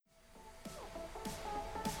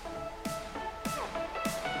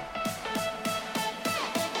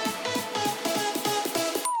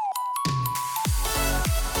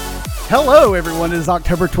Hello, everyone. It is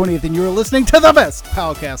October 20th, and you are listening to the best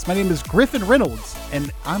podcast. My name is Griffin Reynolds,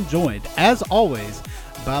 and I'm joined, as always,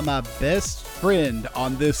 by my best friend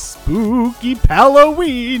on this spooky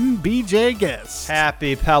Palloween, BJ Guest.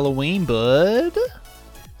 Happy Palloween, bud.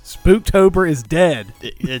 Spooktober is dead.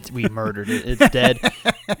 We murdered it. It's dead.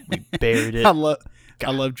 We buried it. I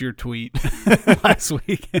loved your tweet last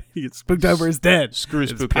week. Spooktober is dead. Screw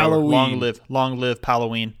Spooktober. Long live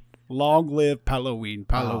Palloween. Long live Palloween.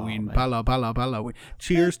 Palloween. Palloween.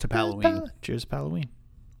 Cheers to Palloween. Cheers to Palloween.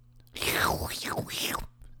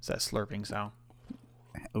 It's that slurping sound.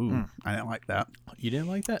 Ooh, I didn't like that. You didn't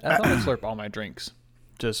like that? I thought I slurp all my drinks.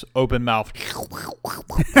 Just open mouth.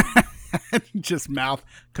 Just mouth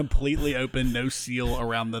completely open, no seal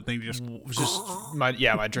around the thing. My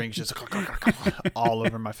drink's just all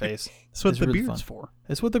over my face. That's what it's the really beard's fun.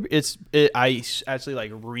 for. I actually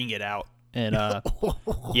like wring it out and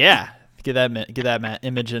yeah, get that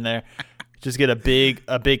image in there. Just get a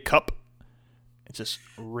big cup. Just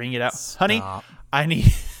wring it out, Stop. honey.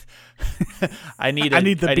 I need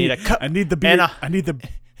a cup. I need the beard.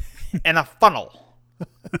 And a funnel.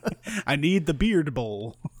 I need the beard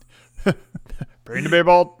bowl. Bring the beer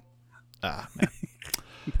bowl. Ah, man.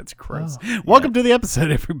 That's gross. Welcome to the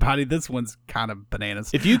episode, everybody. This one's kind of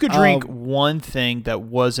bananas. If you could drink one thing that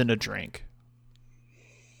wasn't a drink.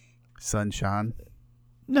 Sunshine.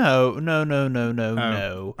 No.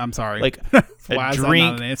 I'm sorry. Like why a is drink.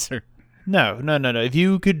 that not an answer? No. If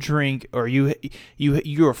you could drink, or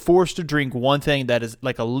you're forced to drink one thing that is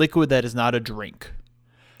like a liquid that is not a drink.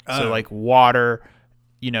 So like water,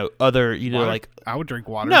 other, water? like I would drink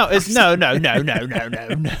water. No, it's no.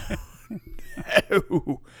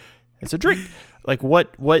 It's a drink. Like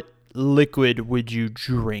what liquid would you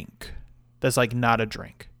drink? That's like not a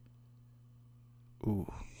drink.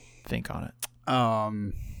 Ooh, think on it.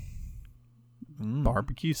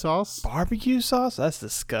 Barbecue sauce. Barbecue sauce? That's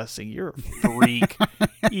disgusting. You're a freak.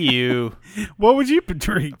 You. What would you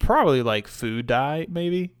drink? Probably like food dye,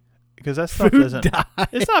 maybe. Because that stuff doesn't.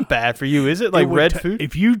 It's not bad for you, is it? Like red food.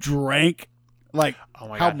 If you drank, like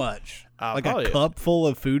how God. much? Like Probably a cup full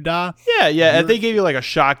of food dye? Yeah. And they gave you like a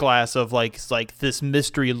shot glass of like this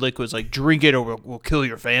mystery liquids. Like drink it or we'll kill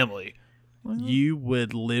your family. You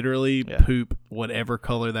would literally poop whatever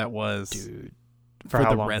color that was, dude, for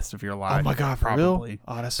the rest of your life. Oh my God, probably.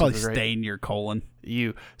 For real? Oh, that's probably great. stain your colon.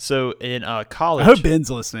 So in college, I hope Ben's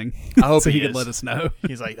listening. I hope so he can let us know.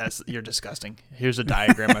 He's like, you're disgusting. Here's a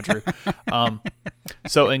diagram I drew.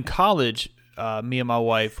 So in college, me and my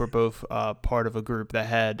wife were both part of a group that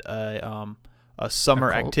had a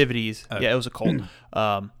summer activities. Yeah, it was a cult.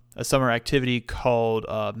 A summer activity called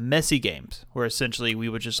Messy Games, where essentially we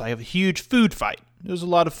would just have a huge food fight. It was a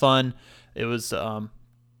lot of fun. It was to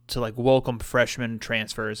like welcome freshman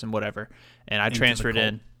transfers and whatever. And I transferred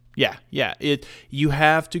in. Yeah. You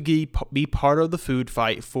have to be part of the food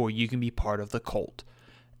fight before you can be part of the cult.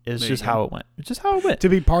 It's just how it went. It's just how it went. To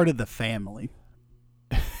be part of the family.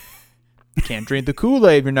 You can't drink the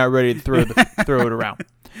Kool-Aid if you're not ready to throw it around.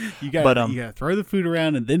 You gotta throw the food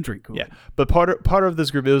around and then drink Kool-Aid. Yeah, but part of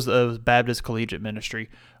this group, it was Baptist Collegiate Ministry,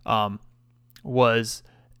 was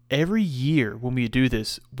every year when we do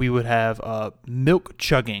this, we would have milk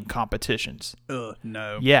chugging competitions.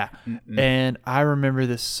 No. Yeah. And I remember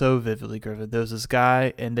this so vividly, Griffin. There was this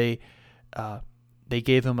guy, and they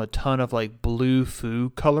gave him a ton of like blue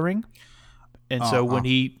food coloring. And so when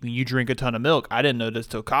you drink a ton of milk, I didn't know this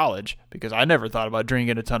till college because I never thought about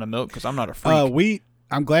drinking a ton of milk because I'm not a freak.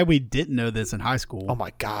 I'm glad we didn't know this in high school. Oh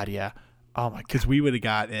my God, yeah. Oh my God. Because we would have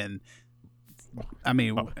gotten,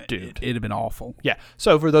 dude, it'd have been awful. Yeah.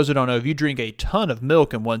 So for those who don't know, if you drink a ton of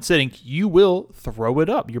milk in one sitting, you will throw it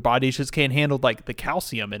up. Your body just can't handle like the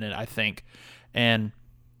calcium in it, I think. And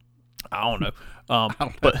I don't know.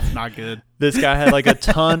 But it's not good. This guy had like a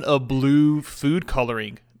ton of blue food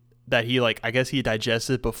coloring that he I guess he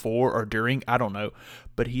digested before or during, I don't know.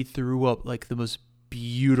 But he threw up like the most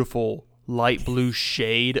beautiful light blue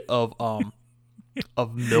shade of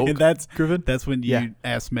milk. And that's Griffin. That's when you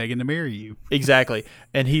asked Megan to marry you. Exactly.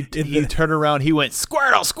 And he turned around, he went,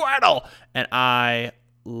 Squirtle, and I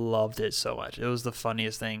loved it so much. It was the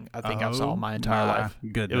funniest thing I think I've saw in my entire life.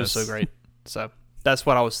 Goodness. It was so great. So that's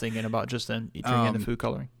what I was thinking about just then, drinking the food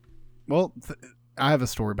coloring. Well, I have a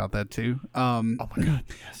story about that too. Oh my God.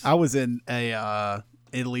 Yes. I was in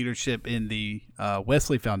in leadership in the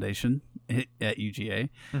Wesley Foundation at UGA,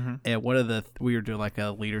 and we were doing like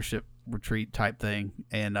a leadership retreat type thing,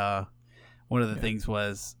 and one of the things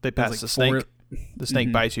was they passed the snake. The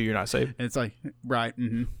snake bites you, you're not safe. And it's like right,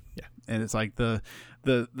 yeah, and it's like the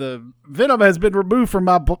venom has been removed from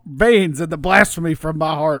my veins and the blasphemy from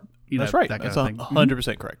my heart. That's right. That That's kind of thing.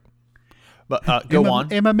 100% correct. But go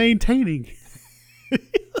on. Am I maintaining?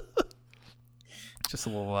 Just a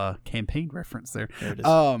little campaign reference there. There it is.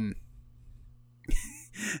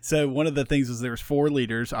 So one of the things was there was 4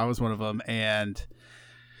 leaders. I was one of them, and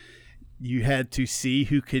you had to see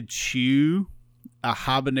who could chew a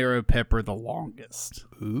habanero pepper the longest.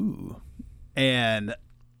 Ooh. And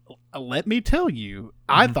let me tell you,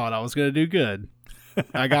 I thought I was going to do good.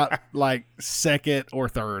 I got like 2nd or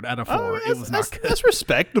 3rd out of 4. It was not good. That's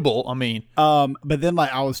respectable. I mean, but then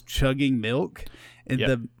like I was chugging milk,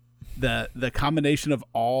 and the combination of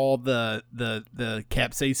all the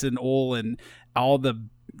capsaicin oil and all the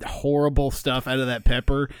horrible stuff out of that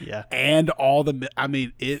pepper, and all the, I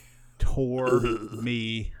mean, it tore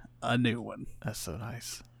me a new one. That's so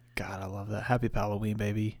nice. God, I love that. Happy Palloween,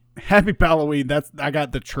 baby. Happy Palloween. I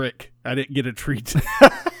got the trick. I didn't get a treat.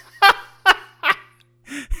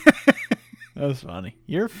 That's funny.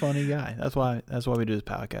 You're a funny guy. That's why we do this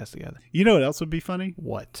podcast together. You know what else would be funny?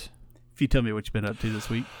 What? If you tell me what you've been up to this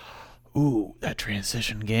week. Ooh, that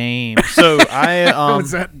transition game. So I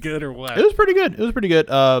was that good or what? It was pretty good.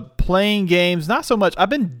 Playing games, not so much. I've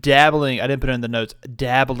been dabbling. I didn't put it in the notes.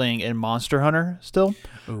 Dabbling in Monster Hunter still.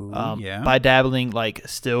 Ooh, yeah. By dabbling, like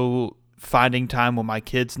still finding time when my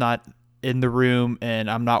kid's not in the room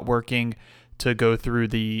and I'm not working to go through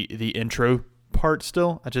the intro part.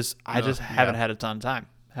 Still, I just haven't had a ton of time.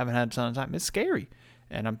 It's scary,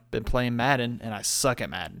 and I've been playing Madden, and I suck at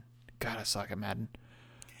Madden. God, I suck at Madden.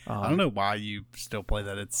 I don't know why you still play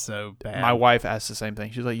that. It's so bad. My wife asked the same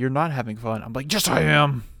thing. She's like, "You're not having fun." I'm like, "Yes, I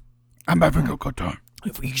am. I'm having a good time.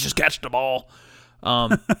 If we just catch the ball."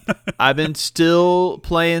 I've been still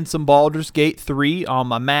playing some Baldur's Gate 3 on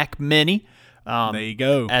my Mac Mini. There you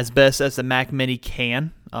go. As best as the Mac Mini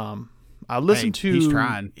can. I listened to. He's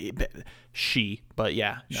trying. But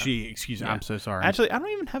yeah. No. Excuse me. Yeah. I'm so sorry. Actually, I don't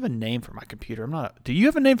even have a name for my computer. Do you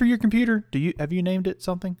have a name for your computer? Have you named it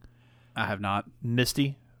something? I have not.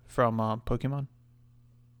 Misty from Pokemon.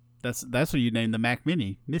 That's what you named the Mac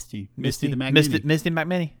Mini. Misty the Mac Mini. Misty Mac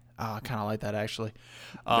Mini. Oh, I kind of like that actually.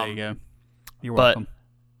 There you go. You're welcome.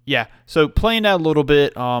 Yeah, so playing that a little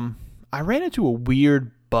bit. I ran into a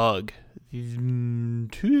weird bug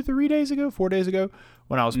 4 days ago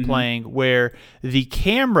when I was playing, where the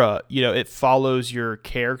camera, it follows your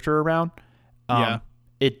character around.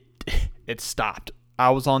 It stopped. I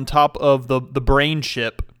was on top of the brain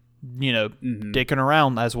ship, dicking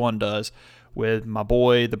around as one does with my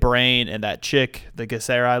boy, the brain, and that chick, the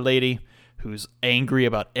Gesserai lady, who's angry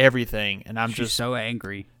about everything. And She's just so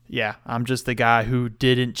angry. Yeah, I'm just the guy who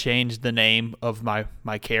didn't change the name of my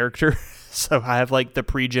character. So I have like the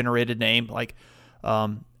pre-generated name, like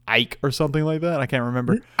Ike or something like that. I can't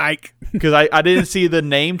remember. Ike. Because I didn't see the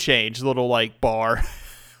name change, little like bar.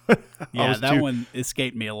 Yeah, that one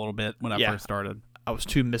escaped me a little bit when I first started. I was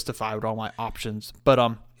too mystified with all my options.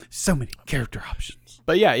 But so many character options.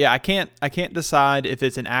 But yeah, I can't decide if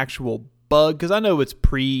it's an actual bug, because I know it's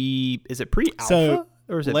is it pre-alpha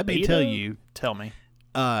or is it let beta? Me tell you. Tell me.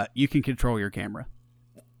 You can control your camera.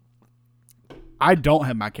 I don't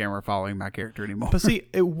have my camera following my character anymore. But see,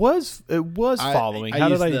 it was following. I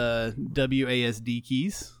used the WASD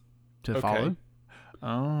keys to follow.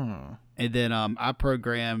 Oh. And then I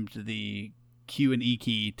programmed the Q and E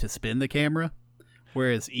key to spin the camera,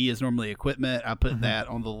 whereas E is normally equipment. I put that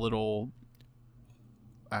on the little,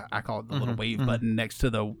 I call it the little wave button next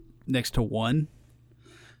to one.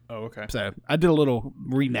 Oh, okay. So I did a little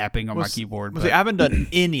remapping on my keyboard. See, I haven't done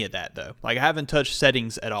any of that though. Like I haven't touched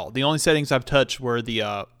settings at all. The only settings I've touched were the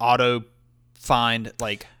auto find,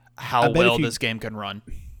 like how well this game can run.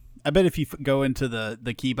 I bet if you go into the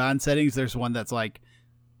keybind settings, there's one that's like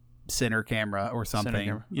center camera or something.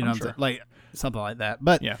 Camera. You know, sure. like something like that.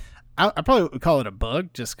 But yeah, I probably would call it a bug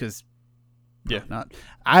just because. Yeah.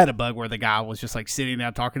 I had a bug where the guy was just like sitting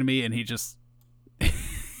down talking to me, and he just.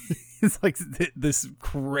 It's like this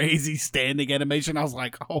crazy standing animation. I was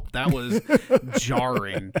like, oh, that was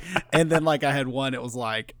jarring. And then like I had one, it was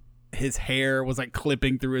like his hair was like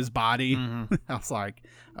clipping through his body. I was like,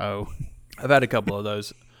 oh. I've had a couple of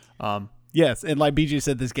those. Yes, and like BJ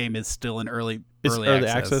said, this game is still in early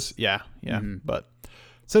access. Yeah. But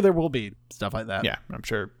so there will be stuff like that. Yeah, I'm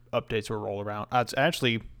sure updates will roll around. It's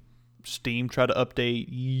actually Steam tried to update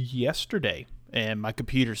yesterday, and my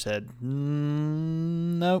computer said,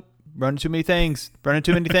 nope. Running too many things.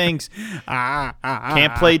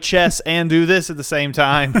 Can't play chess and do this at the same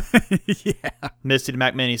time. Yeah. Misty the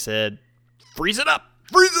Mac Mini said, freeze it up.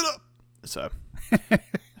 So,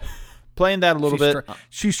 playing that a little bit.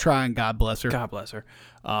 She's trying. God bless her.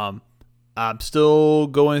 I'm still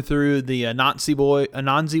going through the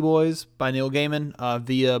Anansi Boys by Neil Gaiman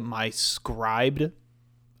via my Scribed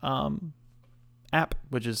app,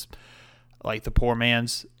 which is like the poor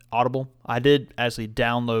man's Audible. I did actually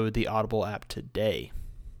download the Audible app today.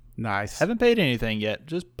 Nice. Haven't paid anything yet.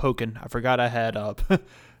 Just poking. I forgot I had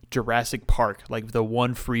Jurassic Park, like the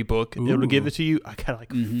one free book. Ooh. It'll give it to you. I got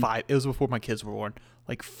like 5. It was before my kids were born,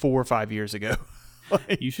 like 4 or 5 years ago.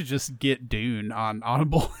 You should just get Dune on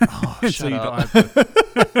Audible. Oh, shut up. Don't have to.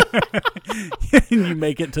 And you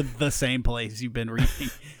make it to the same place you've been reading.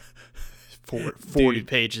 40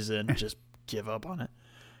 pages in, just give up on it.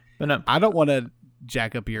 But no, I don't want to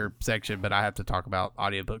jack up your section, but I have to talk about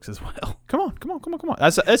audiobooks as well. Come on.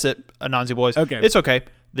 That's it, Anansi boys. Okay. It's okay.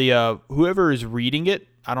 The whoever is reading it,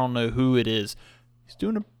 I don't know who it is. He's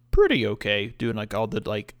doing a pretty okay, doing like all the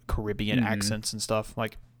like Caribbean accents and stuff.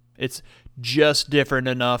 Like it's just different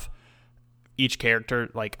enough. Each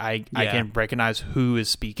character, like I can recognize who is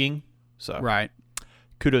speaking. So right.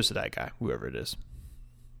 Kudos to that guy, whoever it is.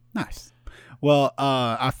 Nice. Well,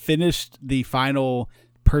 I finished the final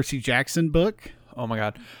Percy Jackson book. Oh my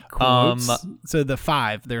God. Quotes. So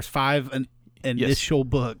there's 5 initial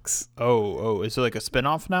books. Oh, is it like a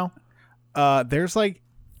spinoff now? There's like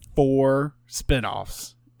 4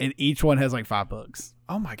 spinoffs, and each one has like 5 books.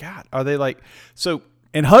 Oh my God. Are they like, so?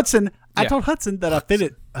 And Hudson, I told Hudson that I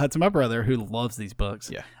finished. Hudson, my brother, who loves these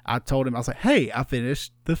books. Yeah. I told him, I was like, hey, I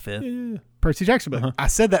finished the 5th Percy Jackson book. I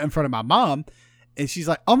said that in front of my mom, and she's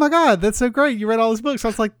like, oh my God, that's so great. You read all these books. I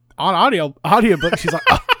was like, on audiobook. She's like,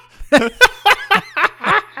 oh.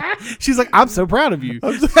 She's like, I'm so proud of you.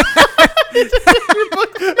 I'm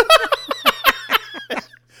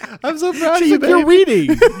so proud of you, like,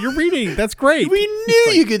 You're reading. That's great. We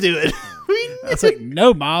knew you could do it. I was like,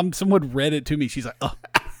 no, Mom. Someone read it to me. She's like, oh.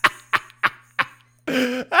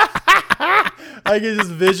 I can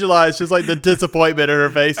just visualize just like the disappointment in her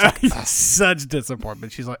face. Such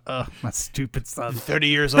disappointment. She's like, oh, my stupid son. 30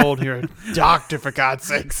 years old. You're a doctor, for God's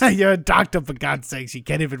sakes. You're a doctor, for God's sakes. You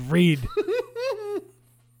can't even read.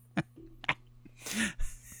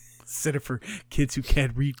 Center for kids who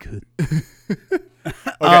can't read good.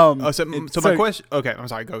 Okay. So my question. Okay, I'm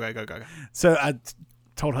sorry. Go. So I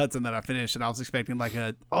told Hudson that I finished, and I was expecting like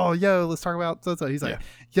let's talk about so. He's like,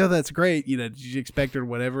 yo, that's great. Did you expect it or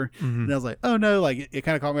whatever? Mm-hmm. And I was like, oh no, like it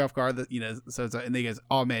kind of caught me off guard that so. And then he goes,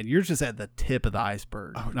 oh man, you're just at the tip of the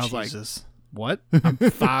iceberg. Oh, and I was Jesus. like, what? I'm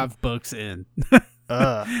 5 books in.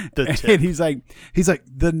 The tip. And he's like,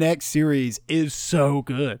 the next series is so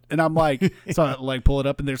good. And I'm like, so I like pull it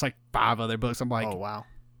up, and there's like 5 other books. I'm like, oh wow,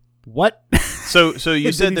 what? So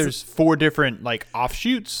you said there's 4 different like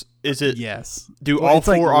offshoots. Is it? Yes. Do all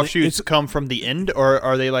 4 offshoots come from the end, or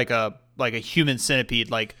are they like a human centipede?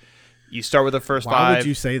 Like you start with the first 5. Why would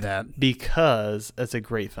you say that? Because that's a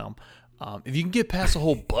great film. If you can get past the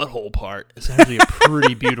whole butthole part, it's actually a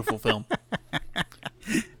pretty beautiful film.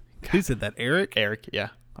 Who said that? Eric? Eric, yeah.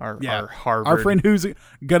 Our Harvard. Our friend who's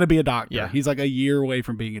going to be a doctor. Yeah. He's like a year away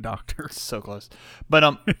from being a doctor. So close.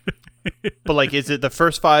 But like, is it the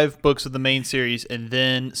first 5 books of the main series and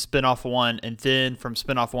then spin-off 1 and then from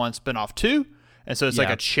spin-off 1, spin-off 2? And so it's like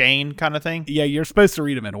a chain kind of thing? Yeah, you're supposed to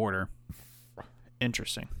read them in order.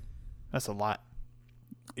 Interesting. That's a lot.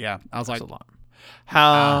 Yeah. I was That's like, a lot.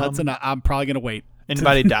 How Hudson, I'm probably going to wait.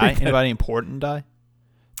 Anybody die? Anybody important die?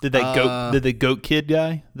 Did the goat kid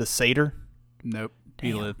die? The satyr? Nope. Damn.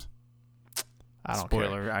 He lived. I don't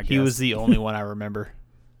Spoiler, care. I guess. He was the only one I remember.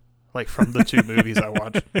 Like from the 2 movies I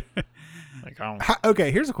watched. Like I don't. Okay,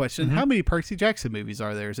 here's a question. Mm-hmm. How many Percy Jackson movies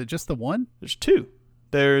are there? Is it just the one? There's 2.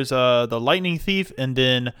 There's the Lightning Thief and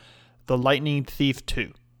then the Lightning Thief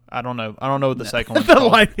 2. I don't know what the second one's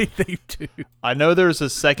called. Lightning Thief 2. I know there's a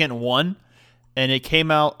second one, and it came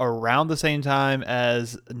out around the same time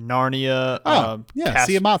as Narnia.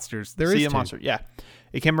 Sea of Monsters. There is Sea of Monsters. Yeah,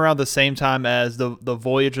 it came around the same time as the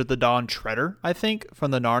Voyage of the Dawn Treader, I think,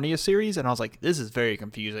 from the Narnia series. And I was like, this is very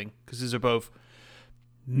confusing because these are both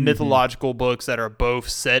mythological books that are both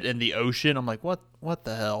set in the ocean. I'm like, what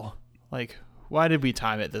the hell? Like, why did we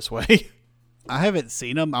time it this way? I haven't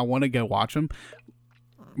seen them. I want to go watch them.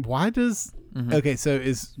 Why does... Okay, so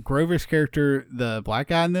is Grover's character the black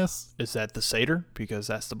guy in this? Is that the satyr? Because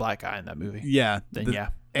that's the black guy in that movie. Yeah. Then yeah.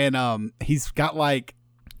 And he's got like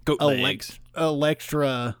goat legs.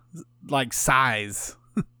 Electra like size.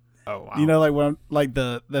 Oh wow. Like when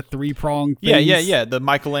the 3-pronged things. Yeah. The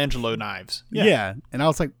Michelangelo knives. Yeah. And I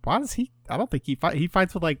was like, why does he? I don't think he fight. He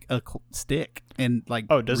fights with like a stick and like.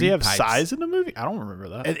 Oh, does he have size in the movie? I don't remember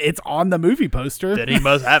that. It's on the movie poster. Then he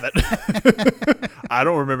must have it. I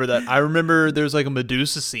don't remember that. I remember there's like a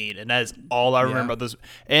Medusa scene, and that is all I remember about this.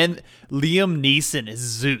 And Liam Neeson is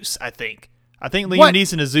Zeus, I think. Liam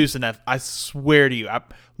Neeson is Zeus in that. I swear to you.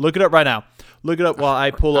 Look it up right now. Look it up while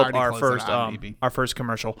I pull up our first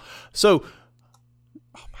commercial. So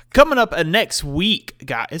Coming up next week,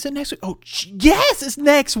 guys. Is it next week? Oh, yes, it's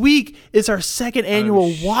next week. It's our second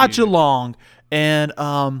annual watch along, and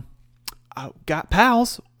I got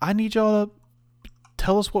pals. I need y'all to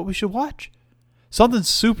tell us what we should watch. Something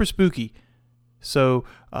super spooky. So,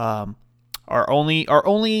 our only, this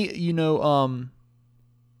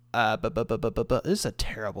is a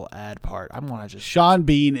terrible ad part. I'm gonna just. Sean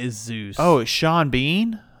Bean is Zeus. Oh, it's Sean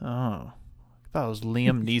Bean. Oh, I thought it was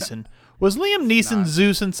Liam Neeson. Was Liam Neeson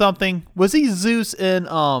Zeus in something? Was he Zeus in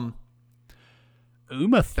Uma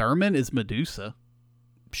Thurman is Medusa.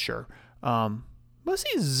 Sure. Was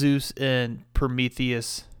he Zeus in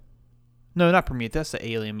Prometheus? No, not Prometheus. That's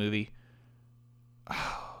the Alien movie.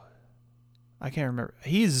 Oh, I can't remember.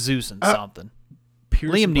 He's Zeus in something.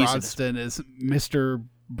 Pierce Liam Brosnan is Mr.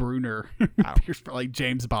 Bruner. Pierce, like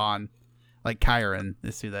James Bond, like Chiron.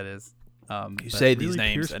 Is who that is. You say these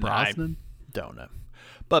names, Pierce and Brosnan? I don't know.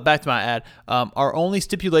 But back to my ad. Our only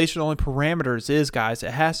stipulation, only parameters is, guys,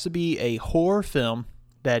 it has to be a horror film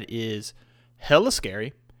that is hella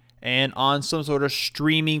scary and on some sort of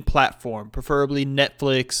streaming platform, preferably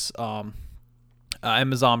Netflix,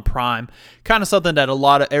 Amazon Prime, kind of something that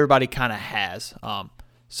everybody kind of has.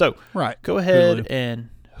 So go ahead Hulu.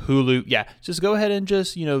 And Hulu. Yeah, just go ahead and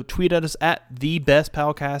just, tweet at us at The Best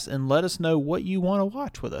Palcast and let us know what you want to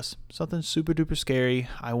watch with us. Something super duper scary.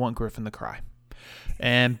 I want Griffin to cry.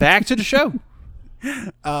 And back to the show.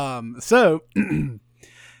 So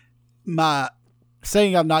my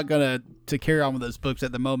saying I'm not going to carry on with those books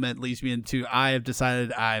at the moment leads me into, I have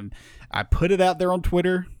decided I put it out there on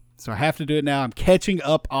Twitter, so I have to do it now. I'm catching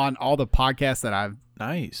up on all the podcasts that I've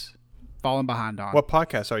fallen behind on. What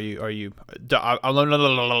podcasts are you?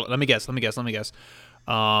 Let me guess.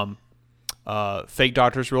 Fake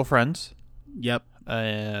Doctors, Real Friends. Yep.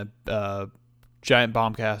 Giant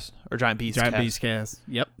Bombcast or Giant Beast. Giant Beastcast.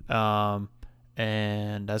 Yep.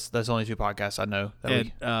 And that's only 2 podcasts I know.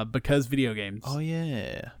 Because video games. Oh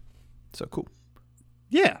yeah. So cool.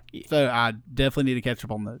 Yeah. So I definitely need to catch up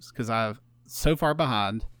on those because I'm so far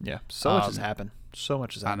behind. Yeah. So much has happened.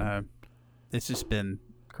 I know. It's just been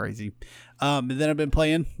crazy. And then I've been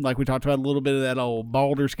playing, like we talked about, a little bit of that old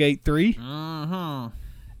Baldur's Gate 3. Mm-hmm.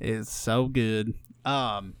 It's so good.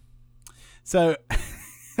 So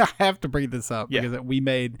I have to bring this up because we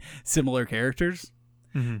made similar characters.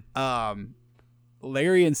 Mm-hmm.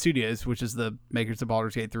 Larian Studios, which is the makers of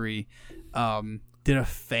Baldur's Gate 3, did a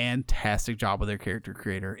fantastic job with their character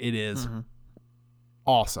creator. It is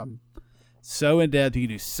awesome. So in depth, you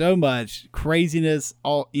can do so much craziness,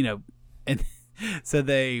 and so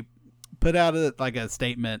they put out a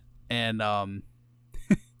statement, and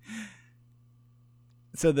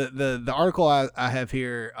so the article I have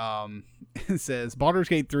here says Baldur's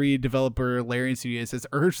Gate 3 developer Larian Studios has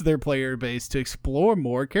urged their player base to explore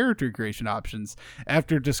more character creation options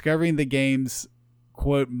after discovering the game's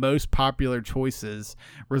quote most popular choices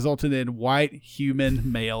resulted in white human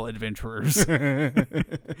male adventurers.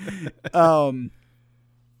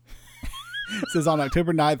 Says on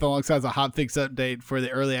October 9th, alongside a hotfix update for the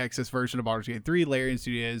early access version of Baldur's Gate 3, Larian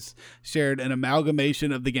Studios shared an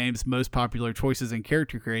amalgamation of the game's most popular choices in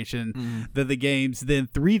character creation that the game's then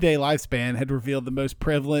 3-day lifespan had revealed the most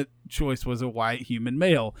prevalent choice was a white human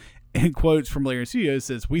male. And quotes from Larian Studios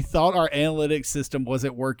says, "We thought our analytics system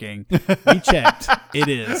wasn't working. We checked. It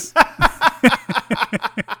is."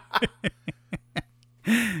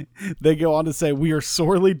 They go on to say, "We are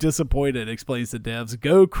sorely disappointed," explains the devs.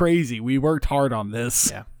 "Go crazy. We worked hard on this."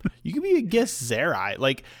 Yeah. You can be a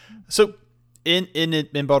Zerai. So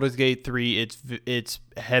in Baldur's Gate 3, it's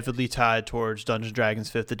heavily tied towards Dungeons &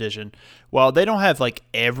 Dragons 5th edition. While they don't have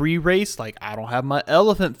every race, I don't have my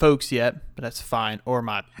elephant folks yet, but that's fine. Or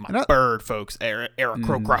my bird folks,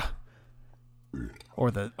 Aarakocra.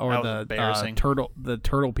 Or the turtle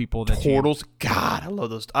people. Turtles. God, I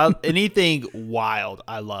love those. Anything wild,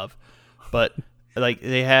 I love. But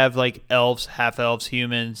they have elves, half elves,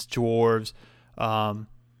 humans, dwarves. 3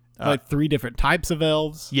 different types of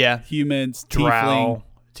elves. Yeah, humans,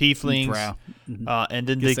 tieflings, drow. And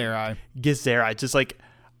then Githzerai. Just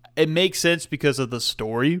it makes sense because of the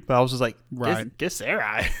story. But I was just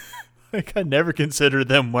Githzerai. I never consider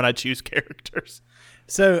them when I choose characters.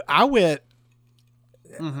 So I went.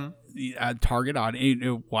 Target on a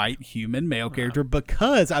white human male character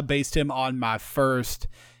because I based him on my first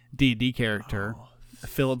D&D character,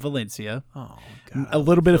 Philip Valencia. Oh, God. A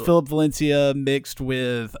little bit of Philip Valencia mixed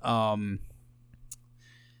with a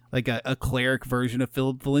cleric version of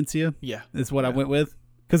Philip Valencia. Yeah, is what I went with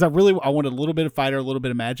because I wanted a little bit of fighter, a little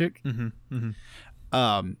bit of magic. So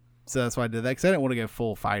that's why I did that because I didn't want to go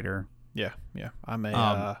full fighter. Yeah. I'm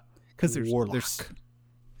a because warlock. There's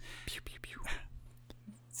pew, pew, pew.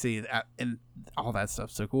 See, and all that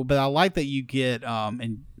stuff's so cool. But I like that you get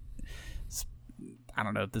and I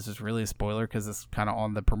don't know if this is really a spoiler because it's kind of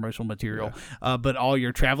on the promotional material. Yeah. But all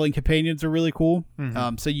your traveling companions are really cool.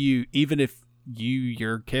 Mm-hmm. So you, even if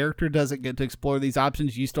your character doesn't get to explore these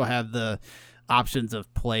options, you still have the options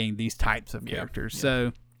of playing these types of characters. Yeah.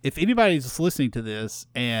 So if anybody's listening to this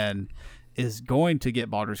and is going to get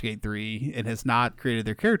Baldur's Gate 3 and has not created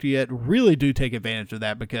their character yet, really do take advantage of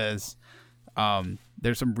that because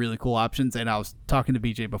there's some really cool options. And I was talking to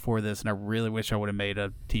BJ before this, and I really wish I would have made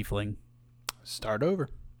a tiefling. Start over.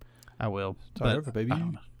 I will. Start over, baby.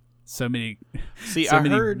 So many. See, I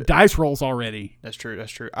heard dice rolls already. That's true.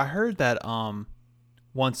 I heard that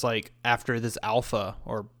once, like, after this alpha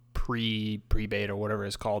or pre-beta or whatever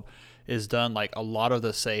it's called is done, like, a lot of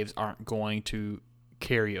the saves aren't going to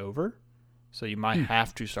carry over. So you might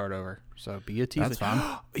have to start over. So be a tiefling. That's fine.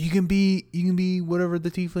 You can be whatever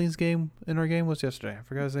the tieflings game in our game was yesterday. I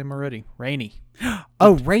forgot his name already. Rainy.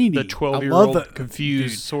 Rainy. The 12-year-old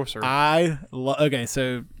confused sorcerer. Okay,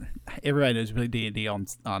 so everybody knows we play D&D on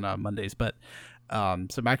Mondays, but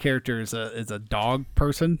so my character is a dog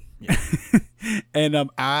person. Yeah.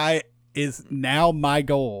 And is now my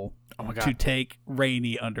goal to take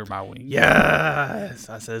Rainy under my wing. Yes.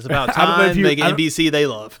 I said it's about time. Make an NPC they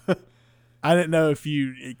love. I didn't know if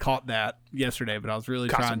you caught that yesterday, but I was really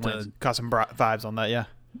trying to... Caught some vibes on that, yeah.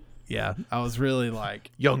 Yeah, I was really like...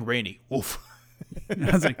 Young Rainy, woof.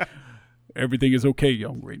 I was like, everything is okay,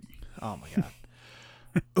 young Rainy. Oh, my God.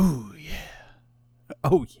 Ooh, yeah.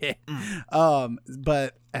 Oh, yeah.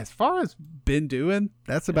 But as far as been doing,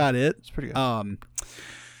 that's about it. It's pretty good.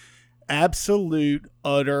 Absolute,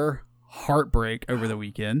 utter heartbreak over the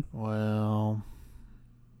weekend. Well...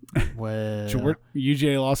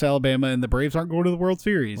 UGA lost Alabama, and the Braves aren't going to the World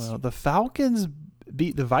Series. Well, the Falcons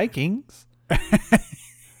beat the Vikings.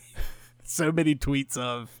 So many tweets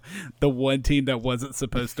of the one team that wasn't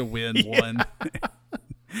supposed to win won.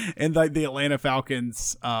 And like the Atlanta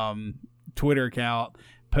Falcons Twitter account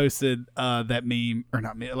posted that meme, or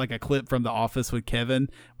not meme, like a clip from The Office with Kevin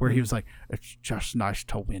where he was like, "It's just nice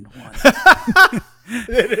to win one."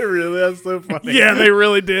 Did it really? That's so funny. Yeah, they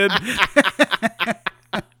really did.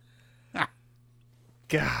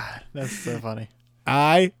 God, that's so funny.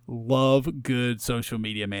 I love good social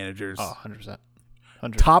media managers. Oh, 100%.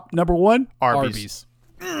 Top number one, Arby's.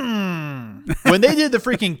 When they did the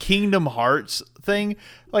freaking Kingdom Hearts thing,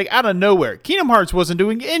 like out of nowhere, Kingdom Hearts wasn't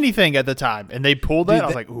doing anything at the time, and they pulled that. I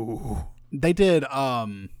was like, ooh. They did.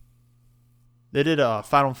 They did a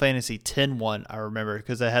Final Fantasy X one. I remember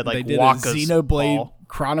because they had like Waka's Xenoblade ball.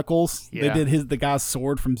 Chronicles. Yeah. They did the guy's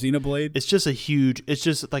sword from Xenoblade. It's just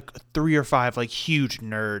like 3 or 5 like huge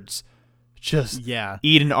nerds just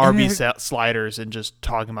eating Arby's sliders and just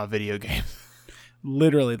talking about video games.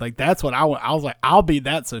 Literally, like that's what I was like, I'll be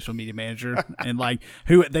that social media manager. And like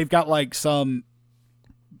who they've got like some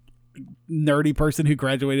nerdy person who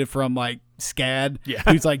graduated from like SCAD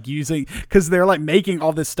who's like using, because they're like making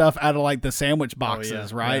all this stuff out of like the sandwich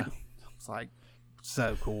boxes, right? Yeah. It's like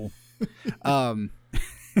so cool.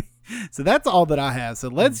 So that's all that I have. So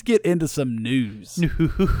let's get into some news.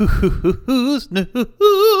 News.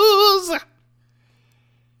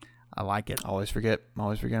 I like it. I always forget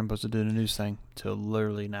I'm supposed to do the news thing till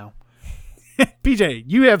literally now. PJ,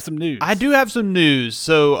 you have some news. I do have some news.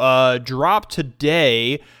 So drop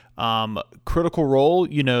today, Critical Role,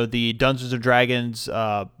 the Dungeons & Dragons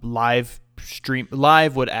live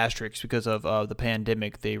with asterisks because of the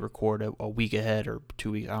pandemic. They record a week ahead or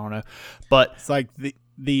 2 weeks, I don't know. But it's like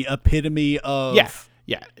the epitome of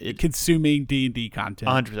consuming D&D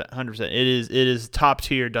content. 100%. It is top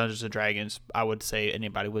tier Dungeons & Dragons. I would say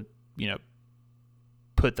anybody would,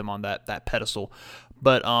 put them on that pedestal.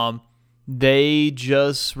 But they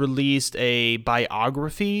just released a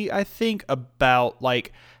biography, I think, about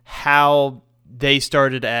like how they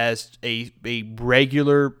started as a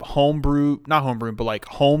regular home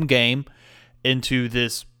game into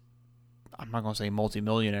this, I'm not going to say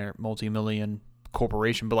multi-million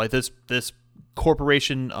corporation, but like this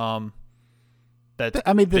corporation that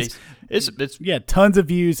I mean it's tons of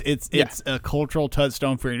views. It's a cultural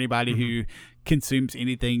touchstone for anybody who consumes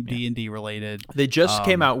anything D&D related. They just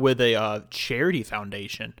came out with a charity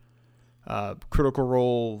foundation, Critical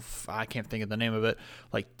Role, I can't think of the name of it,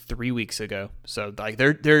 like 3 weeks ago. So like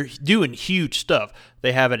they're doing huge stuff.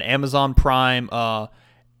 They have an Amazon Prime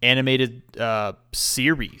animated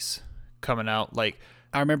series coming out. Like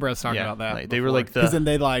I remember us talking about that. Like they were like their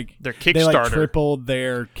Kickstarter. They like tripled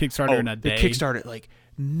their Kickstarter in a day. They Kickstarted like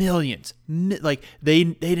millions. Like they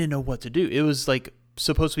didn't know what to do. It was like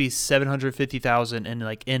supposed to be $750,000, and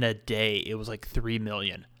like in a day it was like $3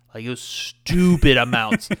 million. Like, it was stupid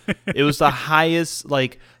amounts. It was the highest,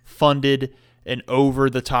 like, funded and over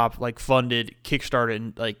the top, like, funded Kickstarter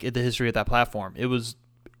in, like, in the history of that platform. It was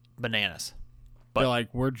bananas. But they're like,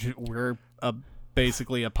 we're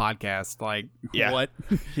basically a podcast. Like, yeah. What?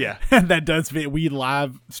 Yeah. That does fit. We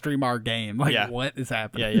live stream our game. Like, What is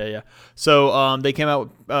happening? Yeah. So they came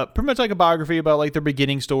out with pretty much like a biography about, like, their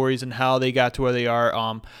beginning stories and how they got to where they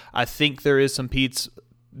are. I think there is some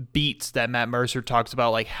beats that Matt Mercer talks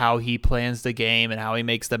about, like how he plans the game and how he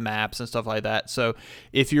makes the maps and stuff like that. So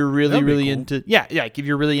if you're really cool. into if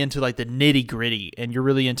you're really into like the nitty gritty and you're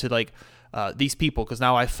really into like these people, because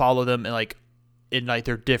now I follow them and like in like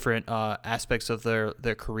their different aspects of their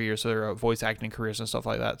careers, their voice acting careers and stuff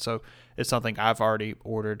like that. So it's something I've already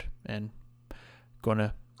ordered and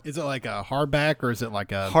gonna. Is it like a hardback or is it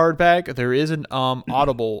like a hardback? There is an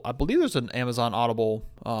Audible. I believe there's an Amazon Audible.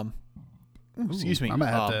 Excuse me. I might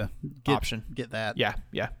have to get that. Yeah.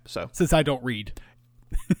 So since I don't read.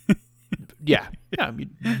 yeah, you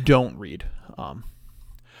don't read.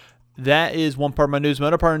 That is one part of my news.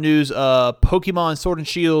 Another part of news, Pokemon Sword and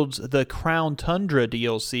Shield's The Crown Tundra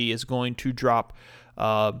DLC is going to drop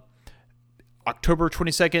October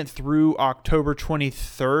 22nd through October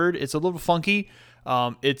 23rd. It's a little funky.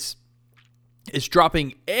 It's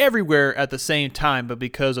dropping everywhere at the same time, but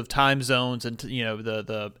because of time zones and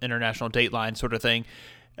the international dateline sort of thing,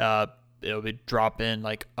 it'll be dropping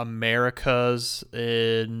like Americas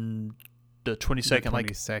in the 22nd,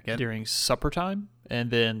 like during supper time,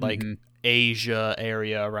 and then like Asia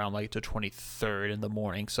area around like the 23rd in the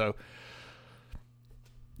morning. So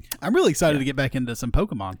I'm really excited to get back into some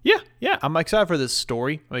Pokemon. Yeah, I'm excited for this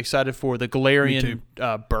story. I'm excited for the Galarian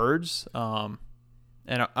birds.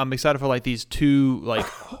 And I'm excited for like these two, like,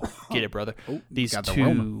 get it, brother. These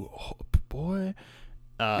two,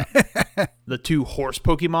 the two horse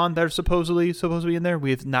Pokemon that are supposedly supposed to be in there. We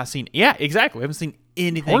have not seen. Yeah, exactly. We haven't seen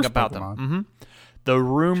anything horse about Pokemon. them. The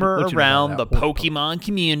rumor around the Pokemon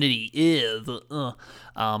community is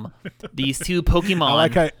these two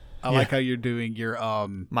Pokemon. I like how you're doing your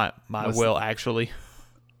my will actually.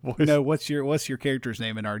 Voice. No, what's your character's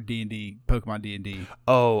name in our D&D Pokemon D&D?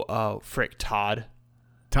 Frick, Todd.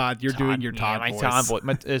 Todd, you're doing your Todd voice. Todd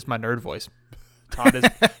voice. It's my nerd voice. Todd is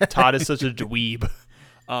such a dweeb.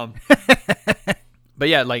 But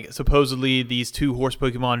yeah, like supposedly these two horse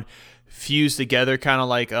Pokemon fuse together, kind of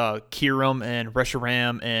like Kyurem and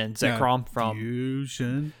Reshiram and Zekrom from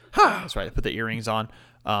Fusion. That's right. I put the earrings on.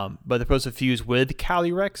 But they're supposed to fuse with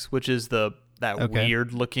Calyrex, which is that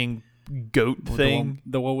weird looking goat thing.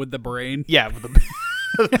 The one with the brain. Yeah, with the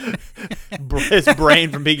his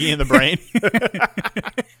brain from Biggie and the Brain.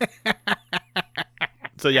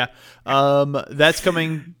 So yeah, that's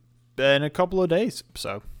coming in a couple of days.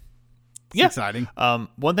 So it's exciting.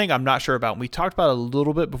 One thing I'm not sure about, and we talked about it a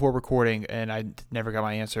little bit before recording, and I never got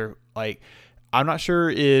my answer. Like, I'm not sure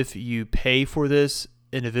if you pay for this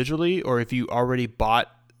individually or if you already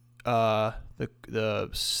bought the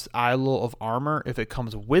Isle of Armor, if it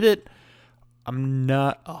comes with it. I'm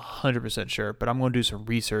not 100% sure, but I'm going to do some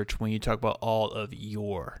research when you talk about all of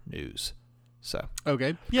your news. So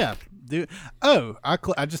okay, yeah. I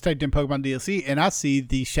just typed in Pokemon DLC and I see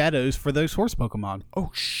the shadows for those horse Pokemon.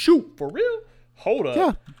 Oh shoot, for real? Hold up.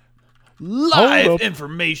 Yeah. Live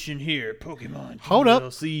information here, Pokemon Hold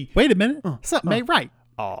DLC. Up. Wait a minute. Something ain't right.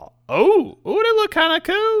 Oh, they look kind of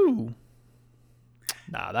cool.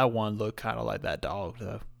 Nah, that one looked kind of like that dog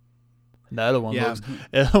though. And the other one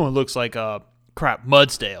looks like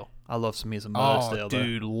Mudsdale. I love some Mudsdale.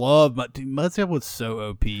 Dude, Mudsdale was so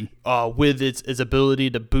OP. With its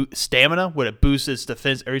ability to boost stamina, when it boosts its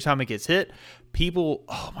defense every time it gets hit, people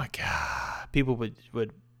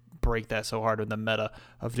would break that so hard in the meta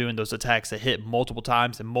of doing those attacks that hit multiple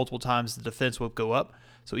times, and multiple times the defense will go up.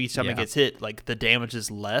 So each time it gets hit, like the damage is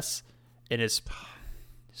less, and it's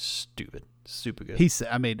stupid, super good.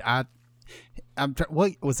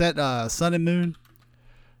 What was that? Sun and Moon.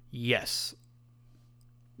 Yes.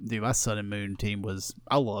 Dude, my Sun and Moon team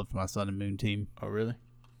I loved my Sun and Moon team. Oh, really?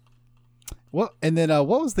 Well, and then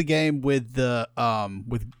what was the game with the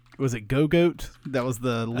was it Go-Goat? That was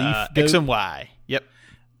the leaf goat? X and Y. Yep.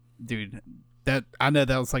 Dude, I know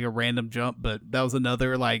that was like a random jump, but that was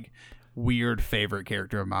another like weird favorite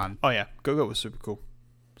character of mine. Oh yeah, Go-Goat was super cool.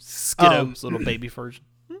 Skiddo's little baby version.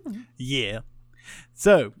 Yeah.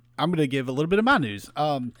 So I'm gonna give a little bit of my news.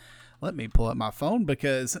 Let me pull up my phone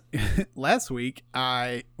because last week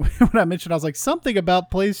when I mentioned, I was like, something about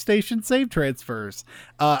PlayStation save transfers.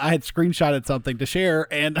 I had screenshotted something to share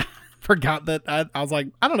and forgot that I was like,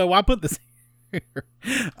 I don't know why I put this.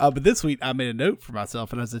 But this week I made a note for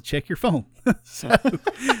myself, and I said, check your phone. So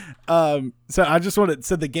I just wanted,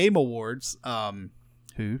 so the Game Awards,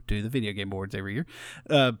 who do the video game awards every year,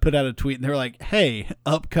 put out a tweet, and they're like, hey,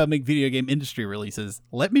 upcoming video game industry releases.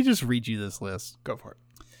 Let me just read you this list. Go for it.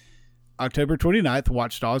 October 29th,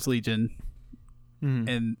 Watch Dogs Legion.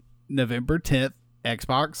 And November 10th,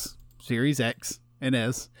 Xbox Series X and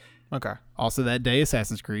S. Okay. Also that day,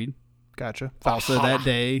 Assassin's Creed. Gotcha. Also that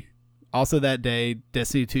day,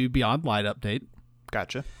 Destiny 2 Beyond Light update.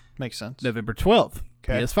 Gotcha. Makes sense. November 12th,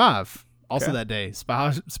 Okay. PS5. Also Okay. that day,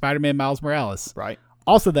 Spider-Man Miles Morales. Right.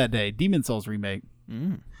 Also that day, Demon Souls remake.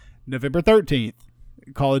 November 13th,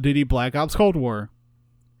 Call of Duty Black Ops Cold War.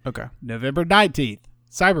 Okay. November 19th,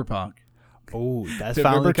 Cyberpunk. Oh, that's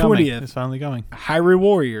November finally coming. 20th. It's finally coming. Hyrule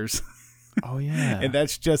Warriors. Oh, yeah. And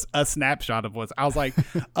that's just a snapshot of what's. I was like,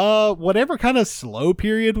 whatever kind of slow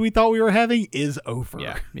period we thought we were having is over.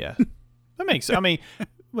 Yeah. That makes sense. I mean,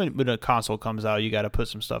 when a console comes out, you got to put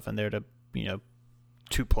some stuff in there to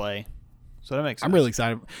play. So that makes sense. I'm really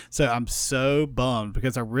excited. So I'm so bummed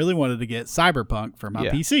because I really wanted to get Cyberpunk for my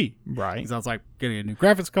PC. Right. Because I was like, getting a new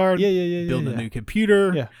graphics card. Building a new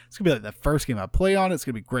computer. Yeah. It's going to be like the first game I play on. It's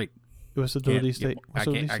going to be great. What's the release date? I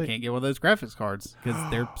can't get one of those graphics cards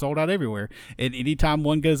because they're sold out everywhere. And anytime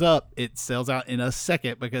one goes up, it sells out in a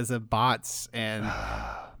second because of bots. And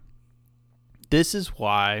this is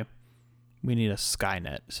why we need a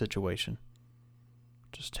Skynet situation.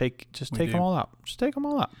 Just take them all out. Just take them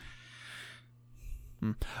all out.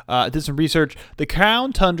 Did some research. The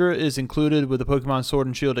Crown Tundra is included with the Pokemon Sword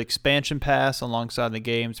and Shield expansion pass alongside the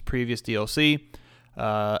game's previous DLC.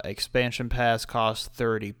 Expansion pass costs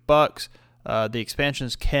 $30. The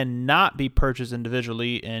expansions cannot be purchased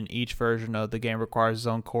individually, and each version of the game requires its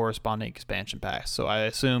own corresponding expansion pass. So I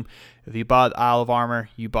assume if you bought Isle of Armor,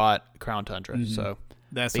 you bought Crown Tundra. So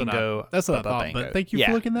that's bingo. what I thought. Bingo. But thank you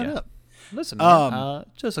for looking that up. Listen, man,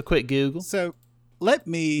 just a quick Google. So let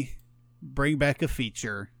me bring back a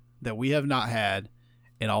feature that we have not had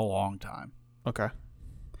in a long time. Okay.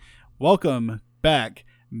 Welcome back,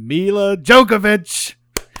 Mila Djokovic.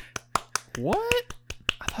 What?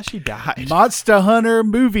 I thought she died. Monster Hunter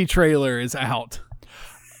movie trailer is out.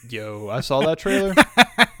 Yo, I saw that trailer.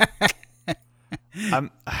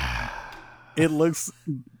 It looks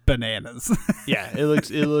bananas. Yeah, it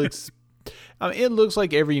looks. I mean, it looks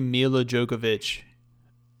like every Mila Djokovic.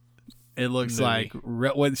 It looks movie. like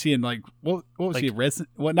wasn't she in like what was she in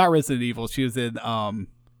not Resident Evil? She was in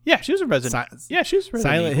Yeah, she was in Resident. She was in Resident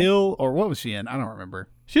Silent Evil. Hill, or what was she in? I don't remember.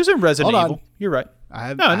 She was in Resident Hold on. Evil. You're right. I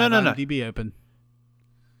have No. IMDb open.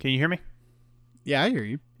 Can you hear me? Yeah, I hear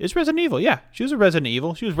you. It's Resident Evil. Yeah, she was in Resident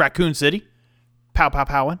Evil. She was Raccoon City. Pow pow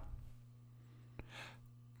powing.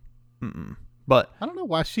 But I don't know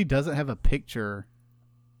why she doesn't have a picture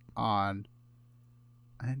on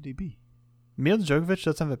IMDb. Mila Djokovic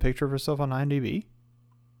doesn't have a picture of herself on IMDb.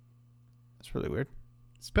 That's really weird.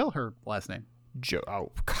 Spell her last name.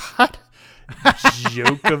 Oh God,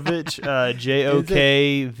 Djokovic.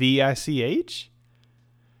 Jokvich.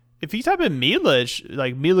 If you type in Mila,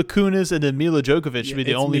 like Mila Kunis and then Mila Djokovic should be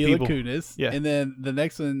the only Mila people. Kunis. Yeah, and then the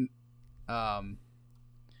next one,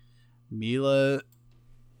 Mila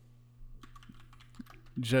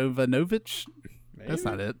Jovanovic. Maybe? That's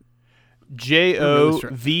not it.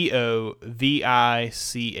 Jovovich.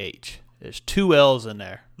 There's two L's in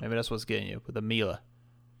there. Maybe that's what's getting you with the Mila.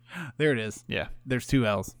 There it is. Yeah. There's two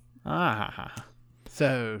L's. Ah.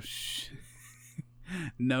 So,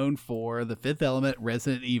 known for The Fifth Element,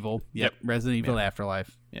 Resident Evil. Yep. Resident Evil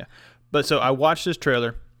Afterlife. Yeah. But so I watched this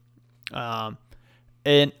trailer.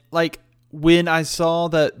 And like when I saw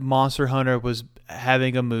that Monster Hunter was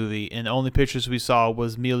having a movie and the only pictures we saw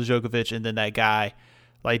was Mila Djokovic and then that guy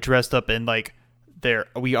like dressed up in like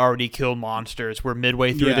we already killed monsters. We're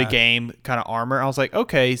midway through the game kind of armor. I was like,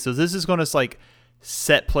 okay, so this is going to like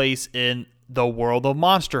set place in the world of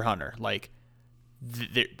Monster Hunter. Like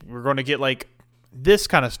we're going to get like this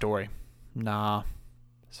kind of story. Nah,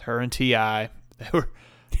 it's her and T.I.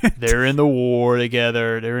 They're in the war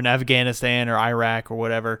together. They're in Afghanistan or Iraq or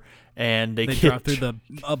whatever. And they drop through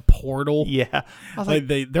a portal. Yeah, I was like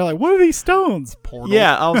they're like, what are these stones? Portal.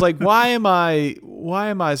 Yeah, I was like, why am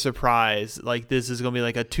I surprised? Like this is gonna be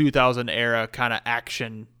like a 2000 era kind of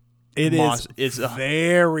action. It's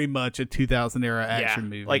very much a 2000 era action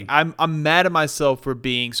movie. Like I'm mad at myself for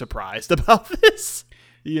being surprised about this.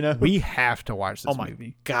 You know, we have to watch this movie. Oh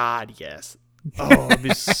my God, yes. Oh, it'd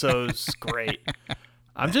be so great.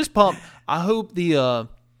 I'm just pumped. I hope that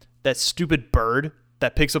stupid bird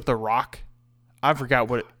that picks up the rock. I forgot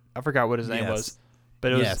what his name was,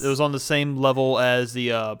 but it was on the same level as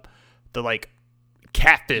the like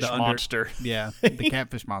catfish monster. Yeah, the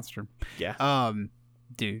catfish monster. Yeah.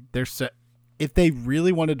 Dude, if they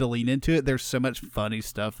really wanted to lean into it, there's so much funny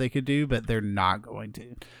stuff they could do, but they're not going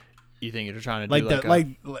to. You think they're trying to do like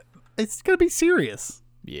it's gonna be serious.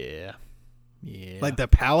 Yeah. Yeah. Like the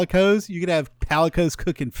Palicos, you could have Palicos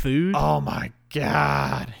cooking food. Oh my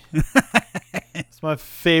god. It's my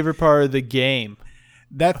favorite part of the game.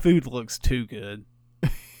 That food looks too good.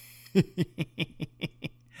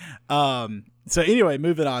 So anyway,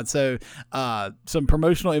 moving on. So some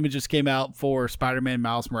promotional images came out for Spider-Man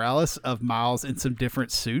Miles Morales of Miles in some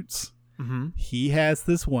different suits. Mm-hmm. He has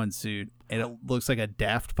this one suit, and it looks like a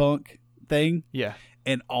Daft Punk thing. Yeah.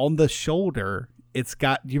 And on the shoulder, it's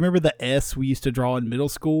got, do you remember the S we used to draw in middle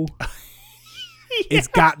school? Yeah. It's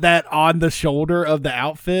got that on the shoulder of the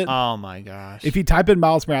outfit. Oh my gosh. If you type in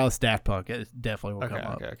Miles Morales Daft Punk, it definitely will come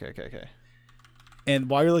up. Okay. And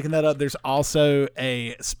while you're looking that up, there's also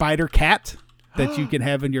a spider cat that you can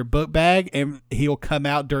have in your book bag, and he'll come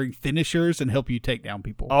out during finishers and help you take down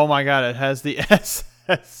people. Oh my god, it has the S.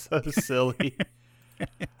 That's so silly.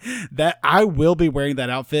 That I will be wearing that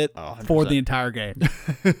outfit for 100%. the entire game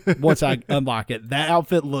once I unlock it. That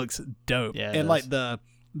outfit looks dope. Yeah, and like the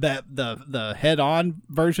head-on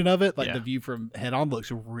version of it, like the view from head-on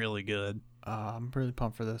looks really good. I'm really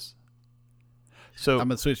pumped for this. So I'm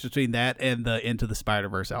gonna switch between that and the Into the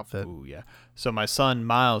Spider-Verse outfit. Ooh, yeah. So my son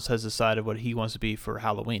Miles has decided what he wants to be for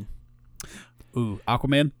Halloween. Ooh,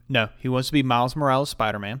 Aquaman? No, he wants to be Miles Morales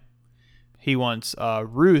Spider-Man. He wants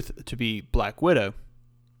Ruth to be Black Widow.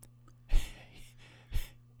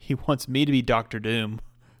 He wants me to be Doctor Doom.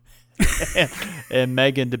 and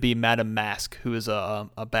Megan to be Madame Mask, who is a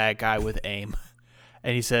bad guy with aim.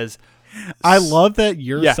 And he says, I love that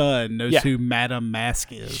your son knows who Madame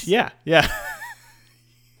Mask is. Yeah.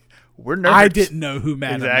 We're nerds. I didn't know who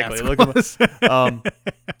Madame Mask was.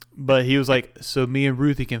 But he was like, so me and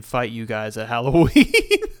Ruthie can fight you guys at Halloween.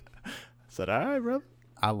 I said, all right, brother.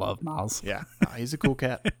 I love Miles. Yeah. He's a cool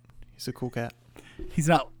cat. He's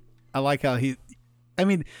not. I like how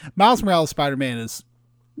Miles Morales Spider-Man is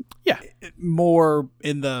more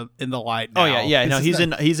in the light now. Oh yeah. No, he's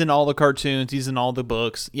in all the cartoons, he's in all the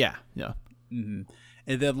books. Yeah. Mm-hmm.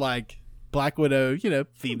 And then like Black Widow,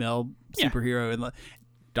 female superhero, and like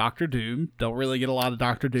Doctor Doom. Don't really get a lot of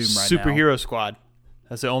Doctor Doom right now. Superhero Squad.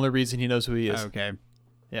 That's the only reason he knows who he is. Okay.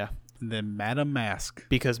 Yeah. And then Madame Mask.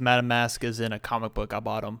 Because Madame Mask is in a comic book I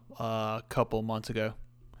bought him a couple months ago.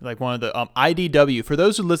 Like one of the IDW. For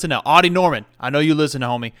those who listen now, Audie Norman. I know you listen,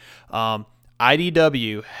 homie.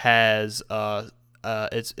 IDW has it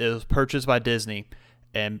was purchased by Disney,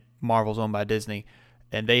 and Marvel's owned by Disney,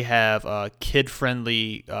 and they have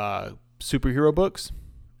kid-friendly superhero books,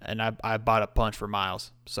 and I bought a bunch for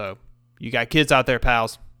Miles. So you got kids out there,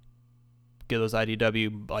 pals, get those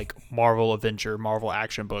IDW like Marvel Adventure, Marvel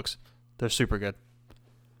action books. They're super good.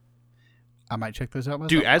 I might check those out myself.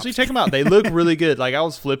 Dude, as we check them out, they look really good. Like I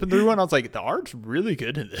was flipping through one, I was like, the art's really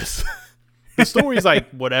good in this. The story's like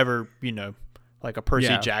whatever, like a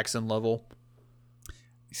Percy Jackson level.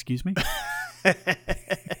 Excuse me?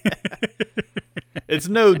 It's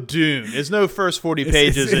no Dune. It's no first 40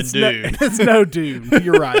 pages in Dune. It's no Dune.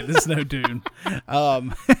 You're right. It's no Dune.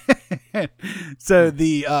 So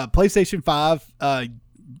the PlayStation 5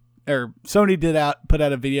 or Sony put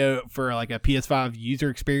out a video for like a PS5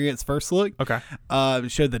 user experience first look. Okay.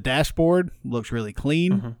 It showed the dashboard. Looks really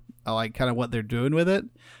clean. Mm-hmm. I like kind of what they're doing with it.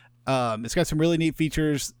 It's got some really neat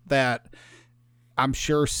features that I'm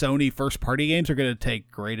sure Sony first-party games are going to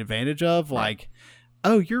take great advantage of. Like,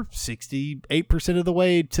 oh, you're 68% of the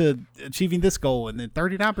way to achieving this goal, and then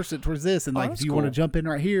 39% towards this, and like, do you want to jump in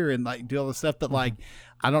right here and like do all this stuff? But like,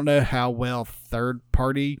 I don't know how well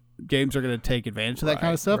third-party games are going to take advantage of that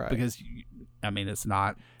kind of stuff because,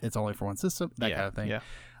 it's only for one system, that kind of thing.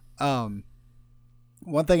 Yeah.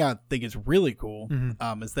 One thing I think is really cool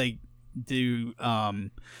is they do.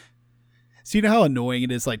 So you know how annoying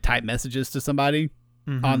it is, like type messages to somebody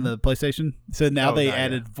on the PlayStation. So now they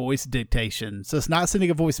added voice dictation. So it's not sending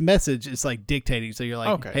a voice message; it's like dictating. So you're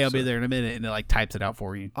like, "Hey, I'll be there in a minute," and it like types it out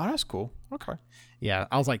for you. Oh, that's cool. Okay. Yeah,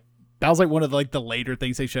 I was like, that was like one of like the later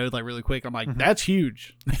things they showed, like really quick. I'm like, that's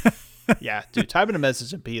huge. Yeah, dude, typing a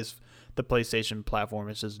message in the PlayStation platform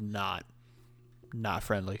is just not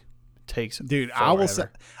friendly. Takes dude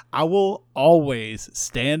forever. I will always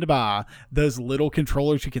stand by those little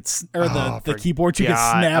controllers you could the keyboards you can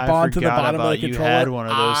snap onto the bottom of the controller. You had one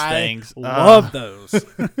of those things. Love those.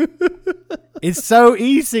 It's so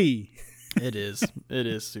easy. It is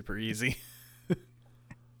super easy.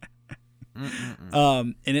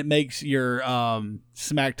 And it makes your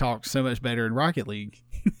smack talk so much better in Rocket League.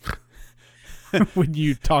 when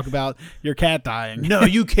you talk about your cat dying. No,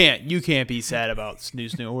 you can't. You can't be sad about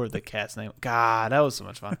Snoo Snoo or the cat's name. God, that was so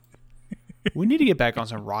much fun. We need to get back on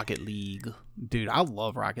some Rocket League. Dude, I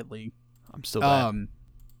love Rocket League. I'm still bad.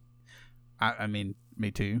 I mean, me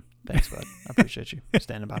too. Thanks, bud. I appreciate you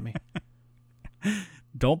standing by me.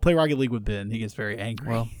 Don't play Rocket League with Ben. He gets very angry.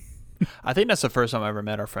 Well, I think that's the first time I ever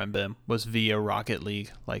met our friend Ben was via Rocket League,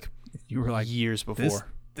 like you were like years before.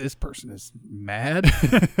 This person is mad.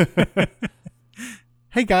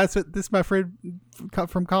 Hey guys, this is my friend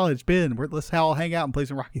from college, Ben. Let's all hang out and play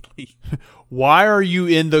some Rocket League. Why are you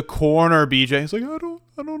in the corner, BJ? He's like, I don't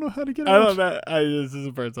know how to get out. I don't know. This is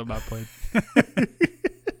the first time I played.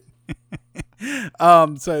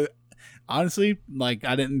 So honestly, like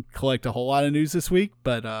I didn't collect a whole lot of news this week,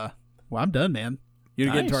 but well, I'm done, man. You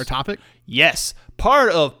gonna get into our topic? Yes.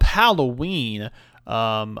 Part of Palloween.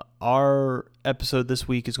 Our episode this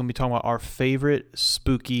week is going to be talking about our favorite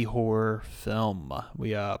spooky horror film.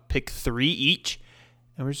 We pick 3 each,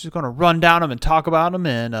 and we're just going to run down them and talk about them,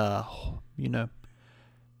 and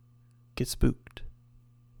get spooked.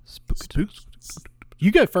 Spooked.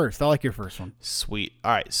 You go first. I like your first one. Sweet.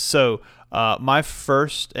 All right. So, my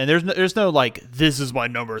first, and there's no like this is my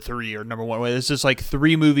number 3 or number 1. It's just like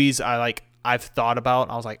 3 movies I've thought about.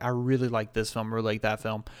 I was like, I really like this film. I really like that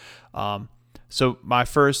film. So my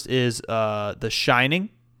first is The Shining.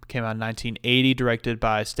 Came out in 1980, directed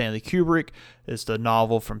by Stanley Kubrick. It's the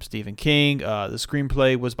novel from Stephen King. The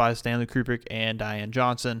screenplay was by Stanley Kubrick and Diane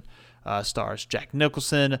Johnson. Stars Jack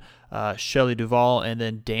Nicholson, Shelley Duvall, and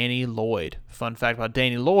then Danny Lloyd. Fun fact about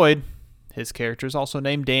Danny Lloyd, his character is also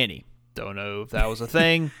named Danny. Don't know if that was a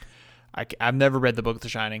thing. I've never read the book The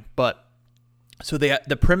Shining, but so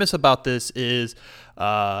the premise about this is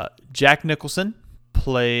Jack Nicholson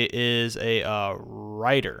is a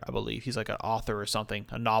writer, I believe. He's like an author or something,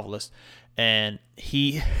 a novelist, and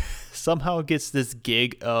he somehow gets this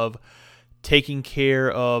gig of taking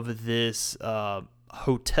care of this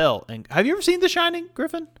hotel. And have you ever seen The Shining,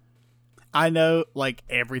 Griffin? I know like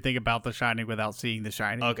everything about The Shining without seeing The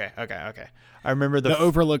Shining. Okay. I remember the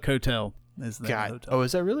Overlook Hotel is the God. hotel. Oh,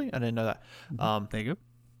 is that really? I didn't know that. There you go.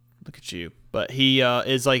 Look at you. But he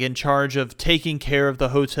is like in charge of taking care of the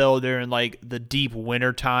hotel during like the deep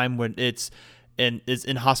winter time when it's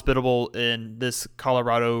inhospitable in this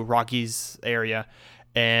Colorado Rockies area.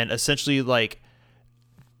 And essentially like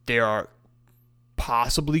there are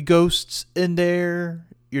possibly ghosts in there.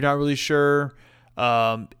 You're not really sure.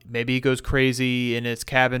 Maybe it goes crazy and it's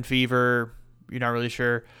cabin fever. You're not really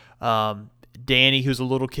sure. Danny, who's a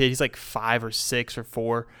little kid, he's like 5 or 6 or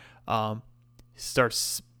 4,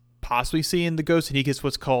 starts possibly seeing the ghost, and he gets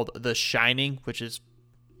what's called the Shining, which is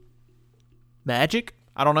magic.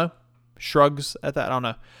 I don't know. Shrugs at that. I don't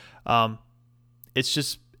know. It's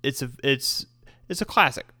a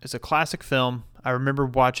classic. It's a classic film. I remember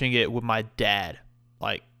watching it with my dad.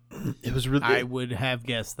 Like it was really. I would have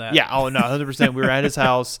guessed that. Yeah. Oh no, 100%. We were at his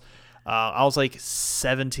house. I was like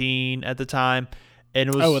 17 at the time, and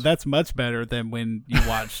it was. Oh, well, that's much better than when you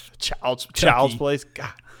watched Child's Place.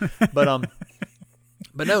 God.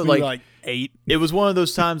 But no, like 8. It was one of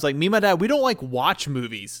those times like me and my dad, we don't like watch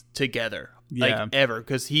movies together like ever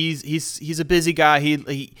because he's a busy guy.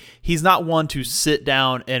 He's not one to sit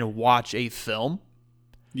down and watch a film.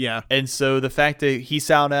 Yeah. And so the fact that he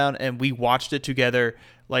sat down and we watched it together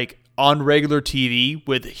like on regular TV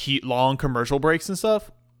with long commercial breaks and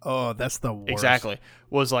stuff. Oh, that's the worst. Exactly.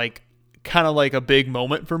 Was like kind of like a big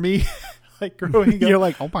moment for me. Like growing up. You're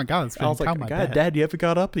like, oh my God, it's been I was like, my God, Dad, you haven't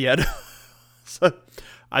got up yet. So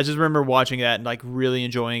I just remember watching that and like really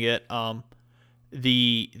enjoying it.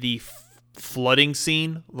 The flooding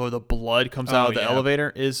scene where the blood comes out of the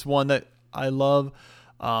elevator is one that I love.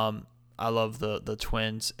 I love the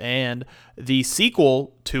twins and the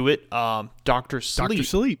sequel to it. Dr. Sleep. Dr.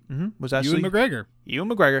 Sleep was actually Ewan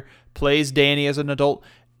McGregor plays Danny as an adult.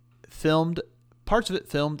 Parts of it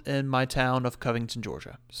filmed in my town of Covington,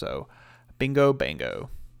 Georgia. So bingo, bango.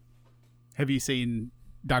 Have you seen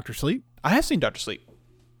Dr. Sleep? I have seen Dr. Sleep.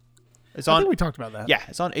 I think we talked about that. Yeah,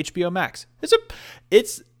 it's on HBO Max.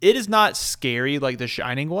 It is not scary like The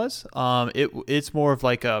Shining was. It's more of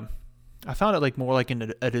like I found it like more like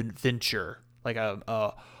an adventure, like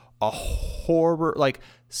a horror, like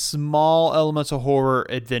small elements of horror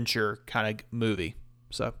adventure kind of movie.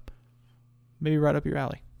 So maybe right up your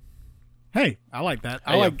alley. Hey, I like that.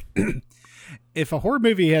 I like if a horror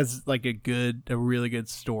movie has like a really good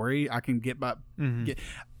story, I can get my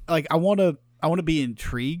like I want to be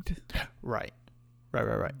intrigued. Right.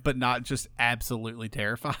 But not just absolutely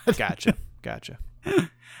terrified. Gotcha.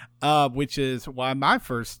 Which is why my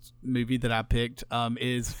first movie that I picked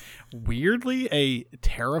is weirdly a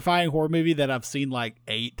terrifying horror movie that I've seen like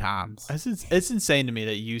 8 times. It's insane to me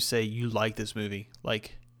that you say you like this movie,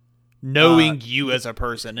 like knowing you as a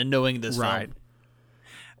person and knowing this film.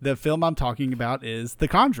 The film I'm talking about is The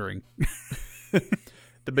Conjuring.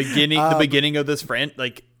 the beginning of this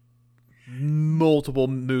multiple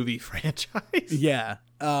movie franchise. Yeah.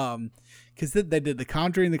 Because they did The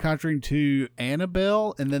Conjuring 2,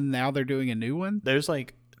 Annabelle, and then now they're doing a new one. There's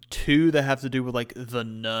like 2 that have to do with like The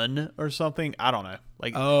Nun or something. I don't know.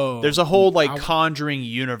 Like, there's a whole Conjuring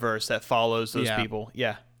universe that follows those people.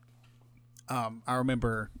 Yeah. I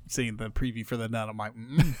remember seeing the preview for The Nun. I'm like,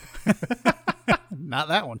 not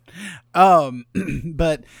that one.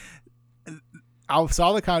 But I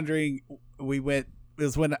saw The Conjuring. It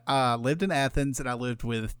was when I lived in Athens, and I lived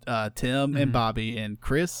with Tim and Bobby and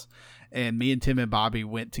Chris. And me and Tim and Bobby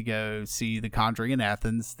went to go see The Conjuring in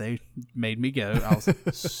Athens. They made me go. I was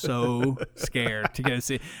so scared to go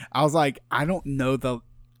see. I was like, I don't know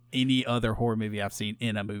any other horror movie I've seen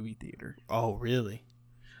in a movie theater. Oh, really?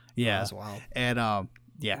 Yeah. Oh, that's wild. And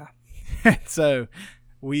yeah. So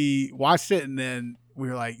we watched it, and then we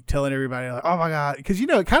were like telling everybody, like, oh my God. Because,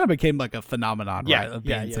 it kind of became like a phenomenon, right? Of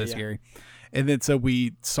being so scary. And then so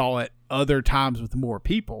we saw it other times with more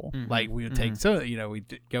people. Like we would take,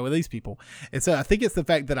 we'd go with these people. And so I think it's the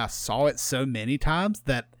fact that I saw it so many times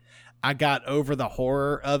that I got over the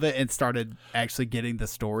horror of it and started actually getting the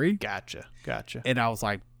story. Gotcha. And I was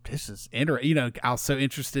like, this is interesting. I was so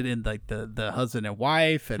interested in like the husband and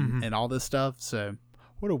wife and all this stuff. So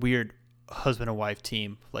what a weird husband and wife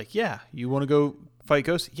team. Like, yeah, you want to go fight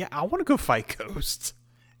ghosts? Yeah, I want to go fight ghosts.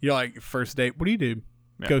 You're like, first date, what do you do?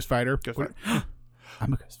 Yeah. Ghost fighter.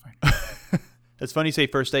 I'm a ghost fighter. It's funny you say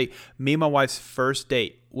first date. Me and my wife's first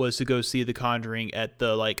date was to go see The Conjuring at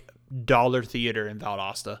the Dollar Theater in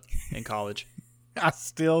Valdosta in college.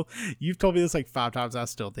 You've told me this like 5 times. I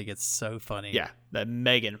still think it's so funny. Yeah, that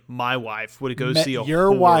Megan, my wife, would go see a your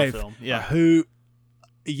horror wife, film.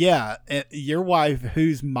 Yeah, your wife,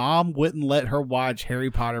 whose mom wouldn't let her watch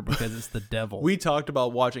Harry Potter because it's the devil. We talked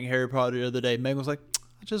about watching Harry Potter the other day. Megan was like,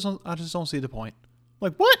 I just don't see the point.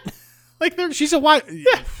 Like, what? Like, she's a wife.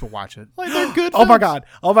 Yeah, watch it. Like, they're good. Oh my god.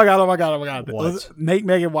 What? Let's make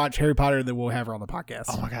Megan watch Harry Potter, and then we'll have her on the podcast.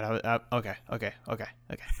 Oh my god. Okay.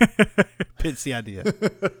 Pitch the idea.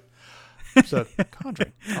 So,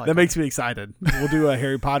 Conjuring. That makes me excited. We'll do a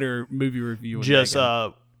Harry Potter movie review. Just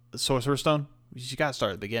Sorcerer's Stone. You got to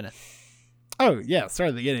start at the beginning. Oh yeah, start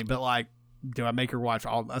at the beginning. But like, do I make her watch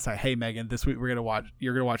all? I say, hey Megan, this week you're gonna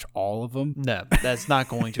watch all of them. No, that's not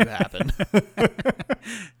going to happen.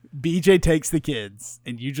 BJ takes the kids,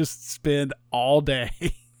 and you just spend all day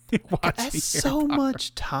watching. That's so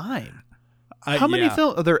much time. How many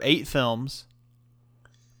films? Are there 8 films?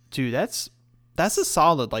 Dude, that's a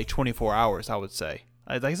solid 24 hours. I would say.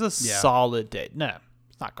 That's a solid day. No,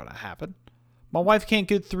 it's not going to happen. My wife can't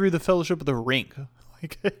get through the Fellowship of the Ring.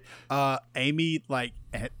 Amy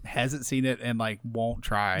hasn't seen it and won't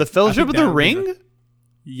try. The Fellowship of the Ring?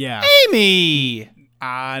 Yeah. Amy!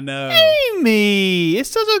 I know. Amy! It's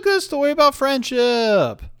such a good story about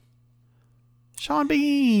friendship. Sean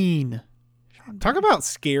Bean. Talk about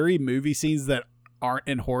scary movie scenes that aren't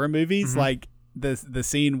in horror movies, like the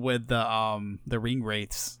scene with the ring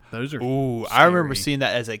wraiths. Those are Ooh, scary. I remember seeing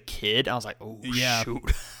that as a kid. I was like, oh yeah. Shoot.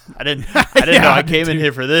 I didn't know I came in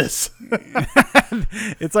here for this.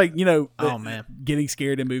 It's like, oh man, getting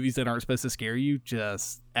scared in movies that aren't supposed to scare you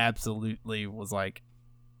just absolutely was like,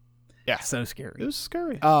 yeah, so scary. It was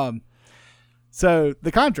scary. So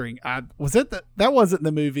The Conjuring, that wasn't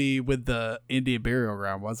the movie with the Indian burial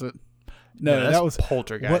ground, was it? No, that was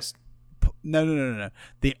Poltergeist. No.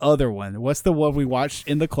 The other one. What's the one we watched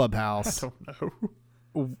in the clubhouse? I don't know.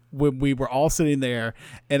 When we were all sitting there,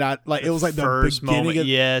 and it was like the first beginning moment.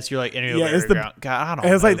 Yes, you're like, it's the God. I don't know.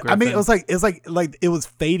 It was like, Griffin. it was like it was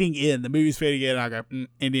fading in. The movie's fading in. And I go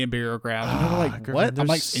Indian burial ground. And they're like, Griffin, what? I'm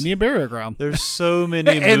like, Indian burial ground. There's so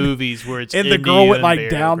many movies where it's and Indian the girl went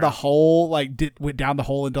down ground. the hole, went down the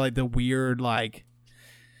hole into the weird I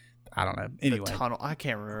don't know. Anyway, the tunnel. I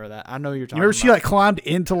can't remember that. I know you're talking. Remember she climbed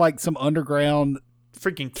into some underground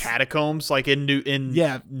freaking catacombs in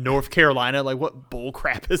North Carolina. Like, what bull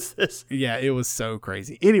crap is this? Yeah, it was so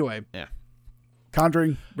crazy. Anyway, yeah,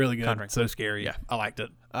 Conjuring, really good. So scary. Yeah, I liked it.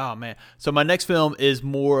 Oh man. So my next film is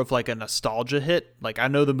more of a nostalgia hit. I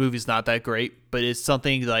know the movie's not that great, but it's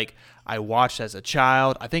something I watched as a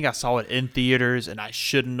child. I think I saw it in theaters and I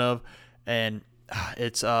shouldn't have. And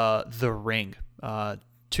it's The Ring.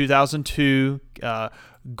 2002,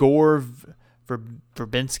 Gore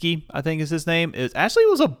Verbinski, I think is his name. It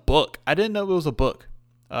was a book. I didn't know it was a book.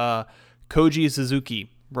 Koji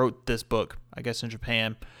Suzuki wrote this book, I guess, in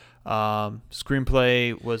Japan.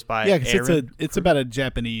 Screenplay was by because it's about a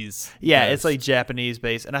Japanese. Yeah, it's like Japanese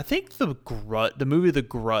based, and I think the movie The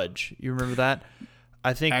Grudge. You remember that?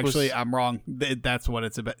 I think I'm wrong. That's what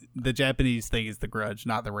it's about. The Japanese thing is The Grudge,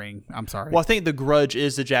 not The Ring. I'm sorry. Well, I think The Grudge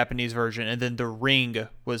is the Japanese version, and then The Ring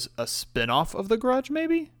was a spinoff of The Grudge,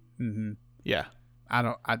 maybe. Mm-hmm. Yeah, I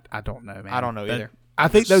don't know, man. I don't know either. I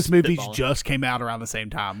think those movies just came out around the same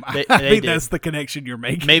time. I think that's the connection you're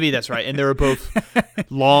making. Maybe that's right, and they were both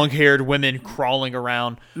long-haired women crawling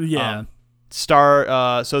around. Yeah.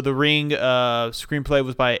 So The Ring screenplay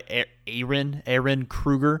was by Aaron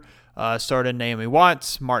Kruger. Starred Naomi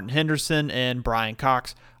Watts, Martin Henderson, and Brian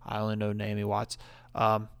Cox. I only know Naomi Watts.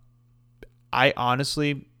 I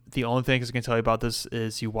honestly, the only thing I can tell you about this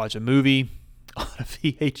is you watch a movie on a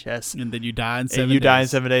VHS, and then you die in 7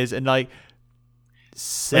 days. And like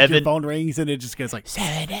your phone rings and it just goes like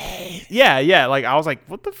 7 days. Yeah. Like I was like,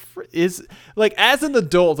 what the is like as an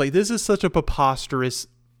adult, like this is such a preposterous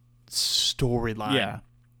storyline. Yeah.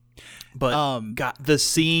 But the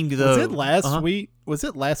seeing the was it last week? Was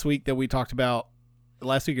it last week that we talked about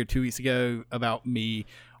last week or 2 weeks ago about me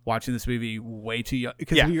watching this movie way too young?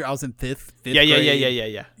 Because I was in fifth grade.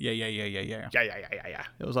 Yeah.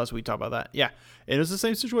 It was last week we talked about that. Yeah, and it was the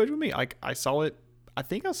same situation with me. Like I saw it. I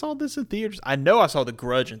think I saw this in theaters. I know I saw The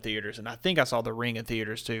Grudge in theaters, and I think I saw The Ring in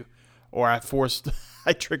theaters too. Or I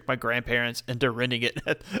tricked my grandparents into renting it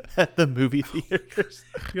at the movie theaters.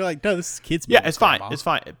 You're like, no, this is kids' movie. Yeah, it's fine. It's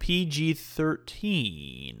fine.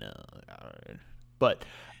 PG-13. But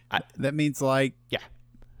that means like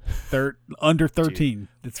under 13. Dude.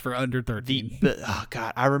 It's for under 13. Oh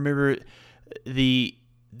God, I remember the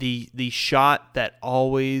shot that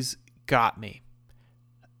always got me.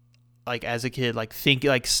 Like as a kid, like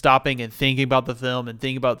stopping and thinking about the film and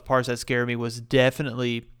thinking about the parts that scared me was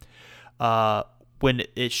definitely when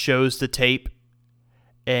it shows the tape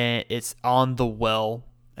and it's on the well,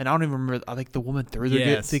 and I don't even remember. I think the woman threw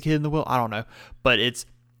the kid in the well. I don't know, but it's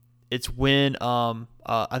when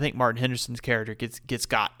I think Martin Henderson's character gets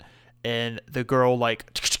got, and the girl like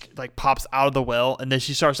pops out of the well, and then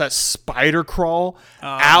she starts that spider crawl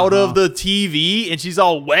out of the TV, and she's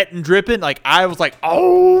all wet and dripping. Like I was like,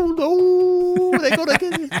 oh no, they gonna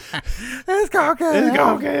get it. It's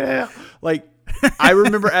cocaine. Like I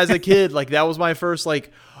remember as a kid, like that was my first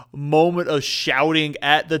like moment of shouting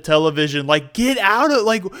at the television, like get out of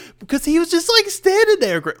like, because he was just like standing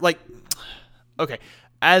there, like okay.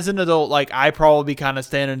 As an adult, like I probably kind of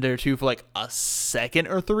standing there too for like a second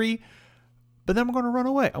or three, but then I'm going to run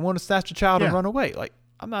away. I'm going to snatch a child and run away. Like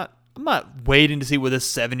I'm not waiting to see what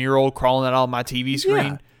this 7-year-old crawling out on my TV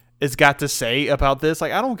screen has got to say about this.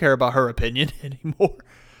 Like I don't care about her opinion anymore.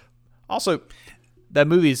 Also, that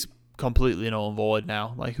movie's completely null and void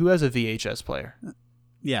now. Like who has a VHS player?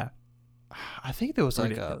 Yeah. I think there was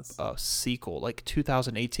like a sequel, like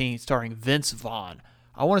 2018, starring Vince Vaughn.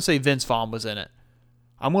 I want to say Vince Vaughn was in it.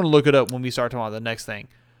 I'm going to look it up when we start talking about the next thing.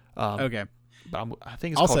 Okay. I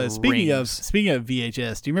think it's also called speaking Rings. of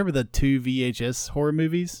VHS. Do you remember the 2 VHS horror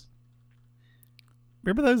movies?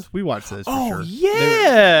 Remember those? We watched those for sure.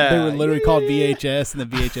 Yeah. They were literally called VHS and the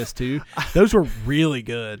VHS 2. Those were really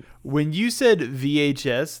good. When you said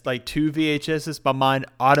VHS, like 2 VHSs, my mind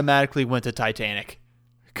automatically went to Titanic.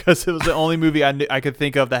 Because it was the only movie I could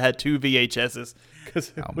think of that had 2 VHSs.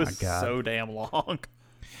 Because it was so damn long.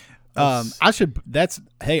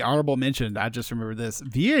 Honorable mention. I just remember this.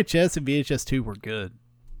 VHS and VHS 2 were good.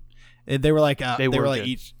 They were like they were like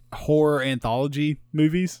each horror anthology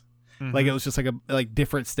movies. Mm-hmm. Like it was just like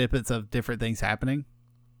different snippets of different things happening.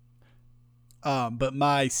 But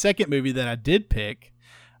my second movie that I did pick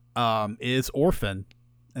is Orphan,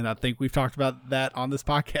 and I think we've talked about that on this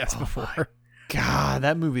podcast before. God,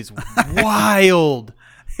 that movie's wild.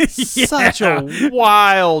 Such a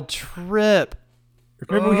wild trip.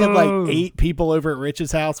 Remember we had like 8 people over at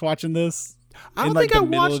Rich's house watching this? I don't think I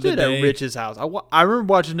watched it at Rich's house. I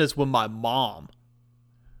remember watching this with my mom.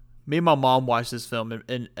 Me and my mom watched this film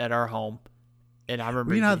at our home. And I remember...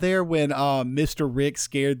 Were you not there when Mr. Rick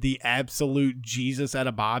scared the absolute Jesus out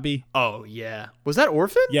of Bobby? Oh, yeah. Was that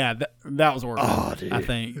Orphan? Yeah, that was Orphan. Oh, dude. I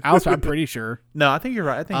think. I'm pretty sure. No, I think you're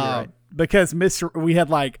right. You're right. Because we had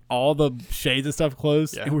like all the shades and stuff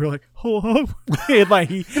closed, and we were like, "Hello," and like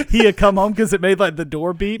he had come home because it made like the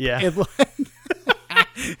door beep. Yeah, and like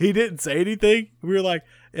he didn't say anything. We were like,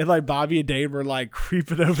 and like Bobby and Dane were like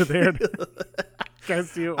creeping over there.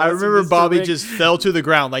 I remember Bobby just fell to the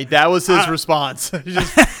ground. Like that was his response.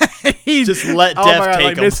 he just let oh death my God, take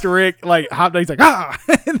like him. Mr. Rick, like hot dog's like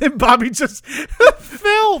and then Bobby just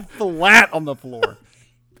fell flat on the floor.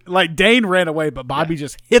 Like Dane ran away, but Bobby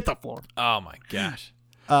just hit the floor. Oh my gosh.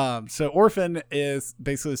 So Orphan is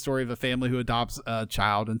basically the story of a family who adopts a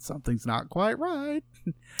child and something's not quite right.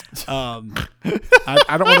 I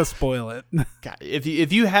don't want to spoil it. God,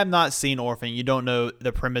 if you have not seen Orphan, you don't know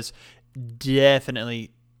the premise,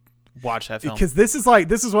 definitely watch that film. Because this is one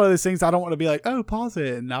of those things I don't want to be like, oh, pause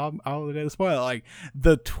it, and now I'm going to spoil it. Like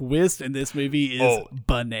the twist in this movie is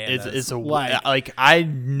bananas. It's like I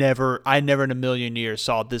never in a million years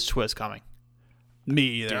saw this twist coming. Me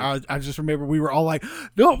either. I just remember we were all like,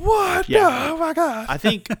 no, what? Yeah. No, oh my God. I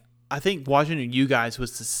think watching it with you guys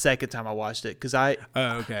was the second time I watched it because I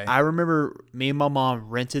remember me and my mom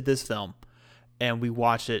rented this film and we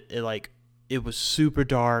watched it. It was super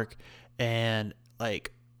dark and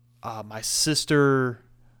like my sister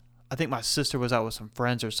was out with some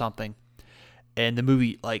friends or something and the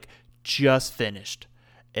movie like just finished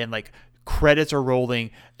and like credits are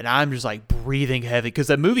rolling and I'm just like breathing heavy because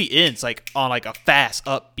the movie ends like on like a fast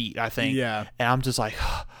upbeat, I think. Yeah. And I'm just like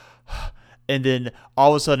and then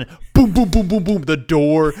all of a sudden boom boom boom boom boom the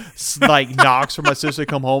door like knocks for my sister to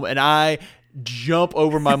come home and I jump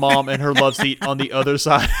over my mom in her love seat on the other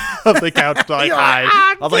side of the couch to like hide.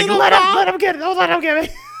 I was like let him get it. Don't let him get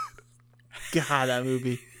it. God, that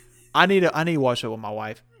movie. I need to watch it with my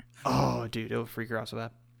wife. Oh dude, it would freak her out so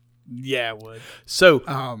bad. Yeah, it would. So,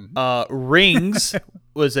 Rings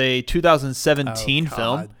was a 2017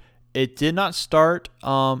 film. It did not star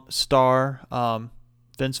Vince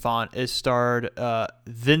Vaughn. It starred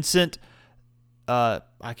Vincent. I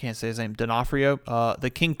can't say his name. D'Onofrio. The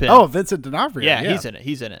Kingpin. Oh, Vincent D'Onofrio. Yeah,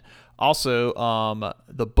 he's in it. Also,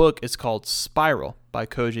 the book is called Spiral by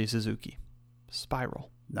Koji Suzuki. Spiral.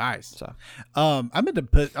 Nice. So, I meant to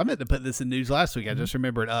put this in news last week. I just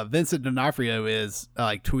remembered. Vincent D'Onofrio is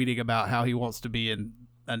like tweeting about how he wants to be in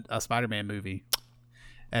a Spider-Man movie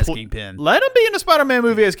as Kingpin. Let him be in a Spider-Man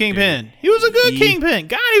movie as Kingpin. Dude, he was a good Kingpin.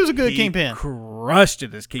 God, he was a good Kingpin. Crushed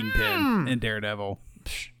it as Kingpin in Daredevil.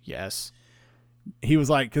 Yes. He was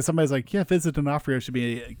like, because somebody's like, yeah, Vincent D'Onofrio should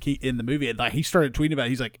be in the movie. And like he started tweeting about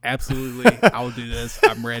it. He's like, absolutely, I will do this.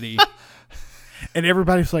 I'm ready. And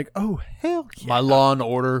everybody's like, oh, hell yeah. My Law and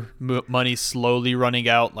Order money slowly running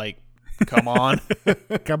out. Like, come on.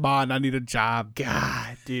 Come on, I need a job.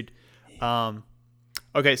 God, dude.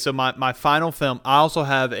 Okay, so my final film, I also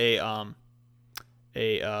have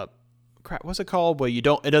what's it called? Well,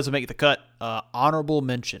 it doesn't make the cut. Honorable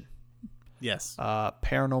mention. Yes.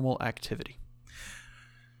 Paranormal Activity.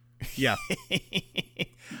 Yeah.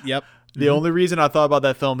 Yep. The only reason I thought about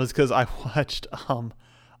that film is because I watched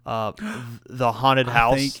The Haunted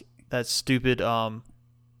House. That stupid oh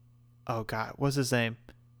God, what's his name?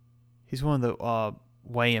 He's one of the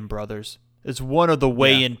Wayans brothers. It's one of the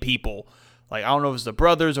Wayans people. Like I don't know if it's the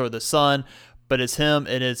brothers or the son, but it's him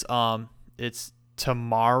and it's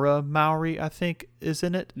Tamara Mowry, I think, is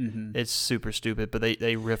in it. Mm-hmm. It's super stupid, but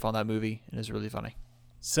they riff on that movie and it's really funny.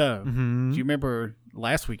 So, do you remember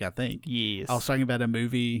last week, I think? Yes. I was talking about a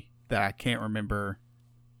movie that I can't remember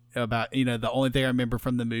about, the only thing I remember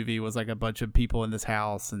from the movie was like a bunch of people in this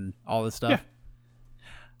house and all this stuff. Yeah.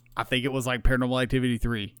 I think it was like Paranormal Activity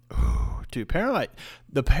 3. Ooh, dude, Paranormal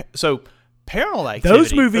Activity.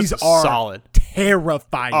 Those movies are solid,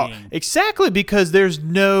 terrifying. Oh, exactly, because there's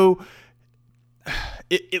no.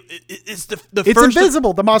 It's the it's first.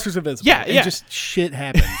 Invisible. The monster's invisible. Yeah, yeah. Just shit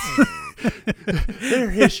happens.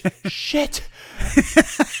 There is shit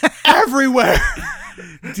everywhere.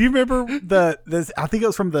 Do you remember this? I think it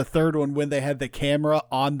was from the third one when they had the camera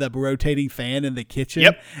on the rotating fan in the kitchen.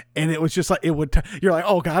 Yep. And it was just like it would. You're like,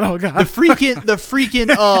 oh God. The freaking it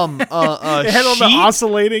had on the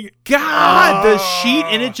oscillating. God, the sheet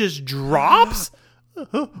and it just drops.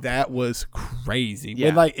 That was crazy. Yeah.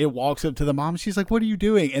 When like it walks up to the mom, she's like, "What are you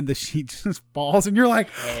doing?" And the sheet just falls, and you're like,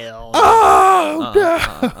 "Hell, oh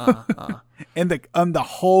no!" And the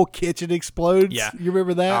whole kitchen explodes. Yeah, you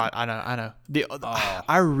remember that? I know.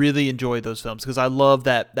 I really enjoy those films because I love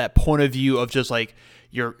that point of view of just like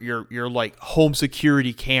your like home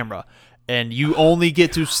security camera, and you only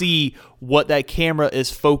get to see what that camera is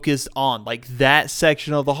focused on, like that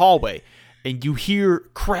section of the hallway. And you hear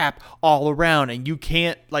crap all around, and you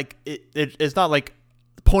can't like it's not like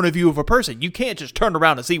the point of view of a person. You can't just turn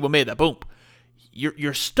around and see what made that boom.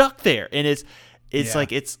 You're stuck there, and it's like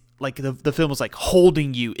the film is like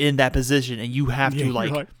holding you in that position, and you have to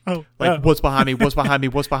what's behind me, what's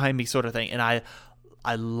behind me, sort of thing. And I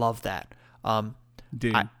love that.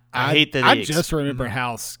 Dude, I hate that. I just remember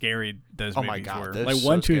how scary those movies my God, were. Like so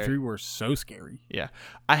 1, 2, scary. 3 were so scary. Yeah,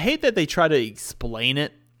 I hate that they try to explain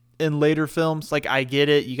it in later films. Like, I get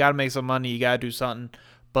it. You got to make some money. You got to do something.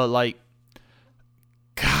 But, like,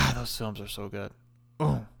 God, those films are so good.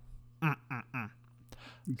 Oh.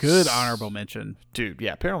 Good honorable mention. Dude,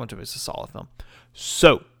 yeah, Paranormal Activity is a solid film.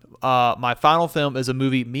 So, my final film is a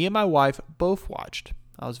movie me and my wife both watched.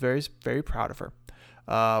 I was very, very proud of her.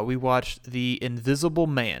 We watched The Invisible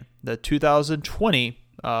Man, the 2020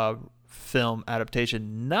 film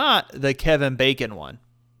adaptation, not the Kevin Bacon one,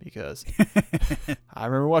 because I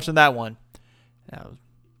remember watching that one. That was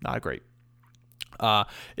not great.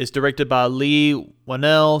 It's directed by Lee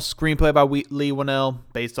Whannell, screenplay by Lee Whannell,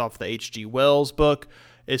 based off the H.G. Wells book.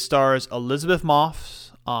 It stars Elizabeth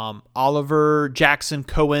Moss, Oliver Jackson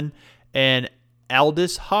Cohen, and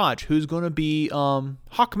Aldous Hodge, who's going to be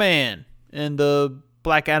Hawkman in the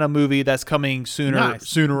Black Adam movie that's coming sooner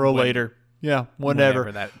or later. Yeah,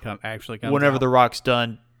 whenever that actually comes whenever out. The Rock's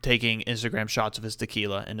done taking Instagram shots of his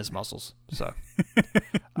tequila and his muscles. So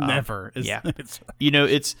never. Yeah.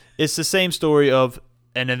 It's the same story of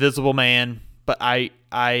an invisible man, but I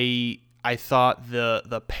thought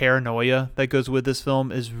the paranoia that goes with this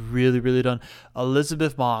film is really, really done.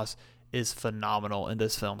 Elizabeth Moss is phenomenal in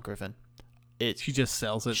this film, Griffin. She just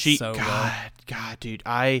sells it so well. God, dude.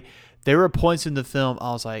 There were points in the film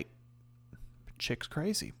I was like, chick's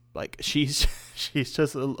crazy. Like, she's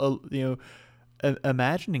just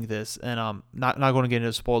imagining this, and not going to get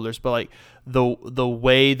into spoilers, but like the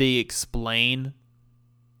way they explain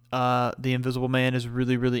the Invisible Man is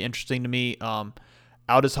really, really interesting to me.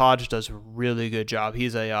 Aldous Hodge does a really good job.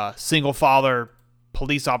 He's a single father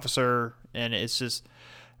police officer, and it's just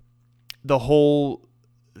the whole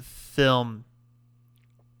film.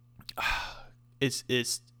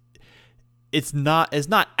 It's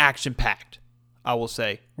not action packed, I will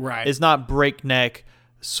say. Right. It's not breakneck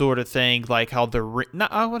sort of thing, like how the Ring.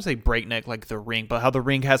 Not, I want to say breakneck like the Ring, but how the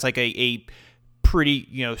Ring has like a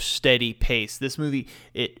pretty steady pace. This movie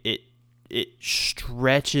it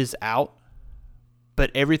stretches out, but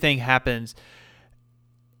everything happens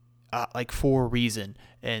like for a reason,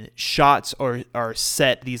 and shots are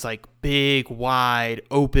set these like big wide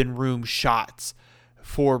open room shots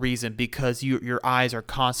for a reason, because your eyes are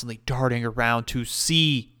constantly darting around to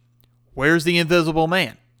see where's the Invisible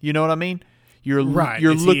Man. You know what I mean? You're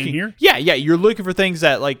looking here. Yeah, you're looking for things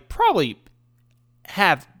that like probably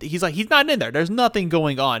have. He's not in there. There's nothing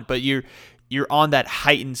going on, but you're on that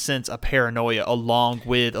heightened sense of paranoia along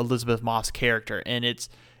with Elizabeth Moss' character, and it's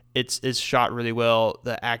shot really well.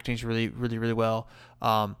 The acting's really, really, really well.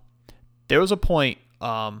 There was a point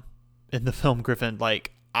in the film, Griffin,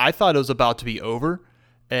 like I thought it was about to be over,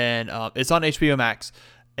 and it's on HBO Max.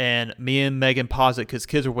 And me and Megan paused it because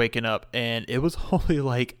kids were waking up, and it was only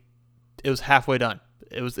like it was halfway done.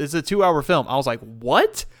 It's a 2-hour film. I was like,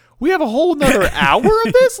 what? We have a whole nother hour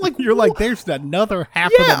of this? Like, you're like, there's another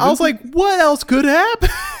half. Yeah, of the movie. I was like, what else could happen?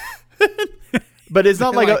 But it's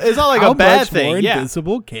not like a bad thing. How much more Yeah.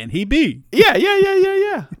 invisible can he be? Yeah.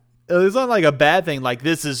 It's not like a bad thing. Like,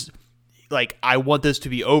 this is like, I want this to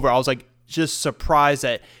be over. I was like just surprised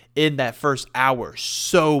that in that first hour,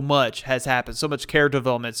 so much has happened, so much character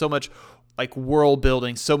development, so much like world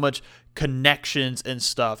building, so much connections and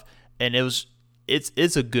stuff. And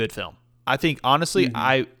it's a good film. I think honestly,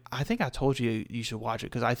 I think I told you should watch it,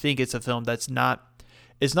 because I think it's a film it's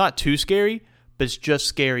not too scary, but it's just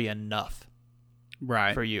scary enough,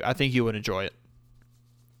 right, for you. I think you would enjoy it.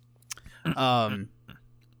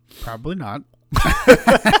 Probably not.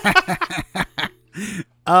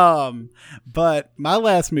 But my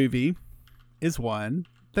last movie is one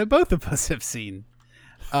that both of us have seen.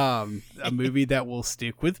 A movie that will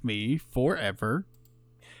stick with me forever.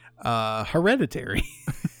 Hereditary.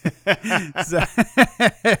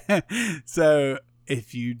 So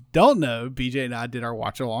if you don't know, BJ and I did our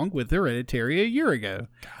watch along with Hereditary a year ago.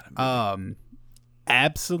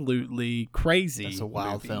 Absolutely crazy. That's a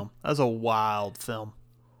wild film. That's a wild film.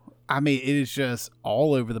 I mean, it is just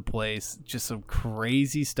all over the place. Just some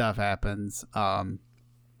crazy stuff happens. A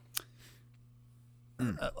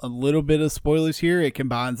little bit of spoilers here. It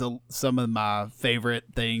combines some of my favorite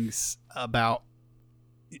things about.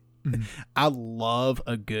 I love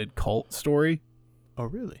a good cult story. Oh,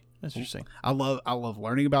 really? That's interesting. I love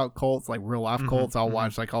learning about cults, like real life cults. I'll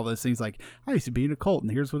watch like all those things. Like, I used to be in a cult,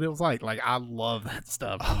 and here's what it was like. Like, I love that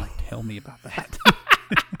stuff. I'm like, tell me about that.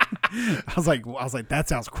 I was like, that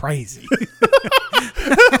sounds crazy.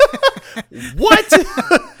 What?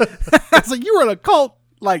 I was like, you were in a cult.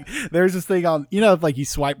 Like, there's this thing on, if like you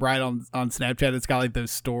swipe right on Snapchat, it's got like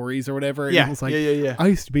those stories or whatever. And Yeah, it was like, yeah. I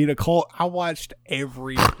used to be in a cult. I watched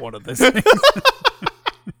every one of those things.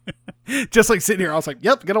 Just like sitting here, I was like,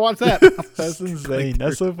 yep, gonna watch that. That's insane.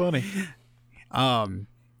 That's so funny.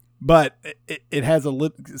 but it has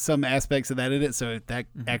some aspects of that in it, so that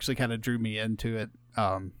actually kind of drew me into it,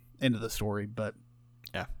 into the story. But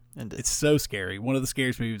yeah, and it's so scary. One of the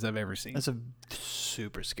scariest movies I've ever seen. That's a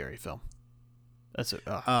super scary film. That's a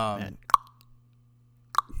man.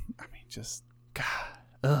 I mean, just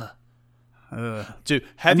God. Dude,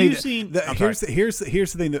 have you seen? Here's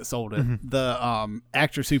the thing that sold it. The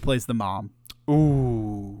actress who plays the mom.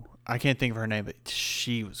 Ooh, I can't think of her name, but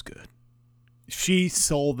she was good. She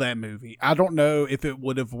sold that movie. I don't know if it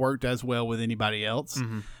would have worked as well with anybody else.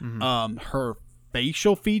 Her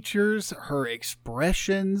facial features, her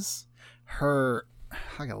expressions, I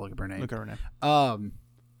gotta look up her name.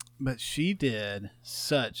 But she did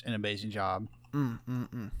such an amazing job.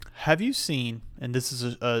 Have you seen, and this is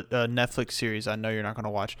a Netflix series I know you're not going to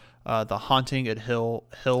watch, The Haunting at Hill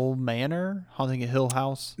Manor? Haunting at Hill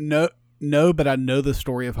House? No, but I know the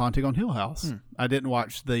story of Haunting on Hill House. I didn't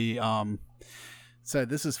watch the... So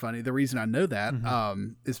this is funny. The reason I know that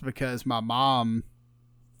is because my mom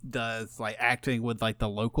does like acting with like the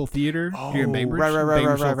local theater here in Bainbridge.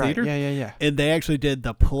 Right. Theater. Yeah. And they actually did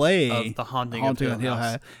the play of The Haunting on Hill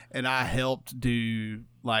House. And I helped do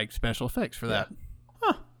like special effects for that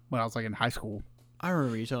when I was like in high school. I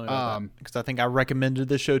remember you telling me about that because I think I recommended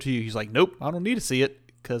this show to you. He's like, nope, I don't need to see it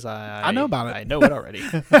because I know about it. I know it already.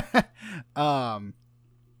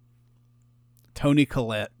 Toni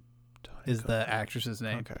Collette is the actress's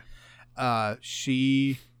name. Okay.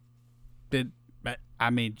 She did, I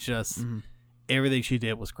mean, just everything she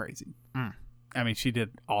did was crazy. I mean, she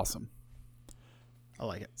did awesome. I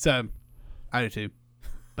like it. So, I do too.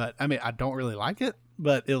 But, I mean, I don't really like it,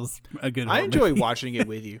 but it was a good one. I enjoy watching it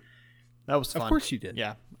with you. That was fun. Of course you did.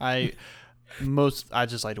 Yeah. I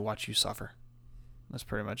just like to watch you suffer. That's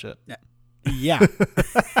pretty much it. Yeah.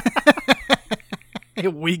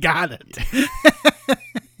 We got it.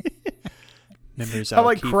 Memories I'm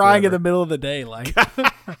like crying in the middle of the day. Like,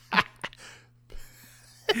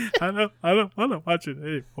 I don't watch it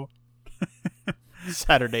anymore.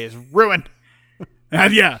 Saturday is ruined.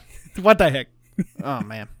 And yeah. What the heck? Oh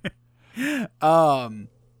man.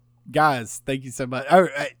 Guys, thank you so much.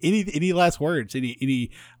 Any last words? Any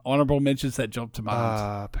honorable mentions that jump to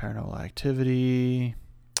mind? Paranormal Activity.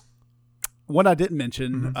 One I didn't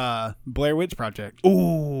mention, Blair Witch Project.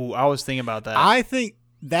 Ooh, I was thinking about that. I think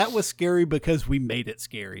that was scary because we made it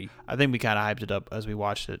scary. I think we kind of hyped it up as we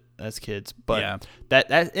watched it as kids. But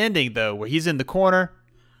that ending though, where he's in the corner.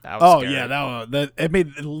 That was scary. Yeah,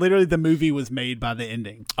 literally the movie was made by the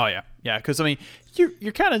ending. Oh yeah, because I mean,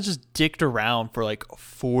 you're kind of just dicked around for like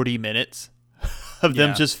 40 minutes of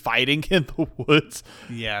them just fighting in the woods.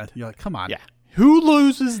 Yeah, you're like, come on. Yeah, who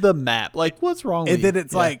loses the map? Like, what's wrong? And then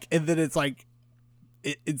it's like,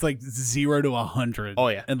 it's like 0 to 100. Oh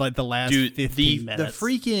yeah, and like the last 15 minutes.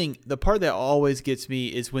 The part that always gets me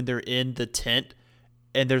is when they're in the tent.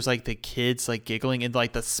 And there's like the kids like giggling and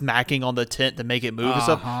like the smacking on the tent to make it move and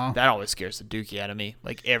stuff. That always scares the dookie out of me.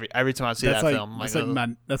 Like every time I see that film,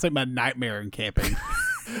 that's like my nightmare in camping.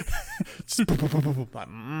 I'm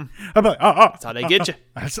like, that's how they get you.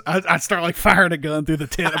 I start like firing a gun through the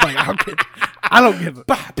tent. I'm like, I don't give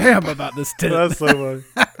a damn about this tent. That's so funny.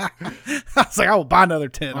 I was like, I will buy another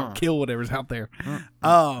tent. I'll kill whatever's out there.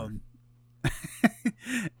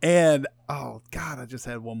 And oh god, I just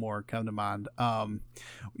had one more come to mind.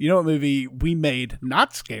 You know what movie we made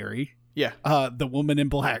not scary? Yeah. The Woman in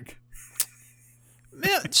Black.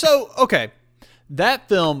 Man, so okay, that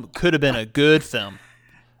film could have been a good film.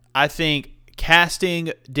 I think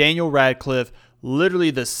casting Daniel Radcliffe literally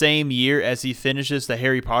the same year as he finishes the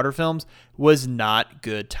Harry Potter films was not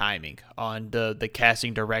good timing on the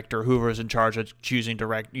casting director, whoever was in charge of choosing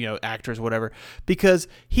actors, whatever, because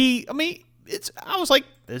I was like,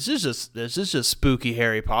 this is just spooky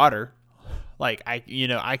Harry Potter. Like I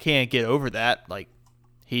can't get over that. Like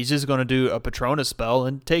he's just gonna do a Patronus spell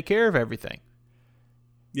and take care of everything.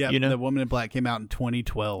 Yeah, The Woman in Black came out in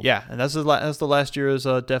 2012. Yeah, and that's the last year is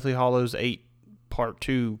Deathly Hallows 8 Part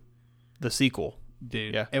 2, the sequel.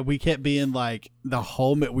 Dude, yeah. And we kept being like the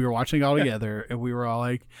whole we were watching it all together, and we were all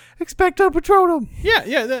like, "Expecto Patronum." Yeah.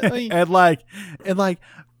 and like.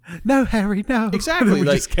 No, Harry, no. Exactly.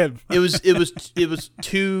 Like it was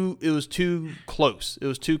too close. It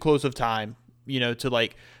was too close of time, to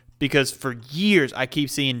like, because for years I keep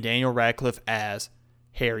seeing Daniel Radcliffe as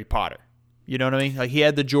Harry Potter. You know what I mean? Like he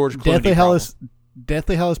had the George Clooney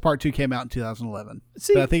Deathly Hallows Part 2 came out in 2011.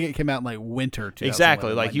 See, but I think it came out in like winter 2011.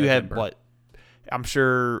 Exactly. Like you November. Had what? I'm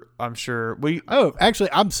sure. Oh, actually,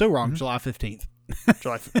 I'm so wrong. July 15th.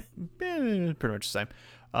 Pretty much the same.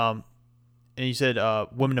 And you said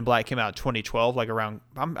Women in Black came out in 2012, like around,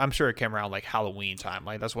 I'm sure it came around like Halloween time.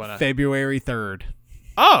 Like that's when February 3rd.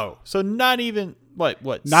 Oh, so not even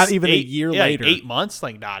what? Not even a year later. 8 months?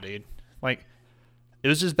 Like, nah, dude. Like, it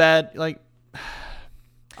was just bad. Like,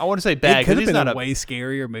 I want to say bad It could because have he's been not a way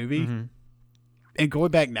scarier movie. Mm-hmm. And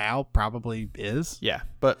going back now probably is. Yeah,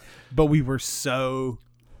 but we were so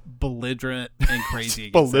belligerent and crazy.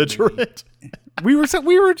 against that belligerent. movie.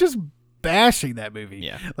 We were just bashing that movie.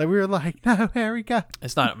 Yeah, like we were like, no, Harry, go.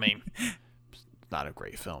 It's not. I mean, it's not a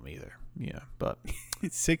great film either. Yeah, but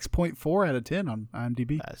it's 6.4 out of 10 on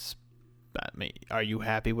IMDb. That's. I mean, are you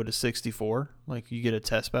happy with a 64? Like, you get a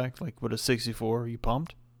test back. Like, with a 64, are you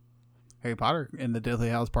pumped? Harry Potter and the Deathly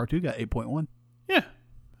Hallows Part 2 got 8.1. Yeah,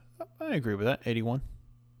 I agree with that. 81.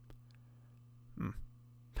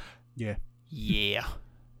 Yeah. Yeah.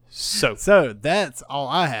 So that's all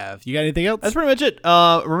I have. You got anything else? That's pretty much it.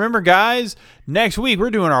 Remember, guys, next week we're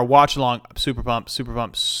doing our watch along. I'm super pumped, super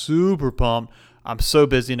pumped, super pumped. I'm so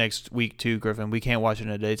busy next week too, Griffin. We can't watch it in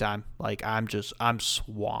the daytime. Like, I'm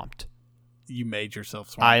swamped. You made yourself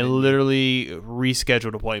swamped. I literally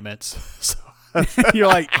rescheduled appointments. So you're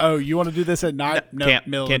like, oh, you want to do this at night? No,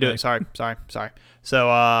 can't do it. Sorry. So,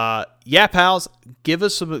 yeah, pals, give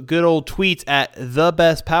us some good old tweets at The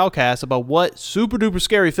Best Palcast about what super duper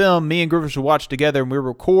scary film me and Griffin should watch together, and we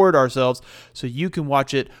record ourselves so you can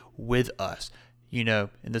watch it with us. You know,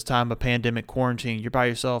 in this time of pandemic quarantine, you're by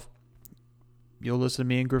yourself. You'll listen to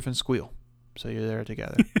me and Griffin squeal. So you're there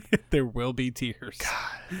together. There will be tears.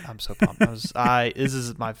 God, I'm so pumped. This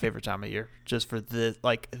is my favorite time of year, just for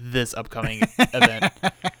this upcoming event.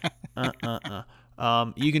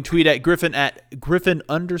 You can tweet at Griffin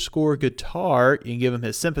 @Griffin_guitar. You can give him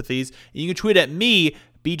his sympathies. You can tweet at me,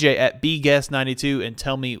 BJ, at BGuest92, and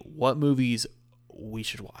tell me what movies we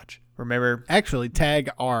should watch. Remember, actually tag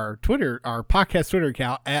our podcast Twitter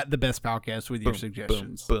account at The Best Podcast with your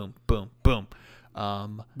suggestions. Boom, boom, boom.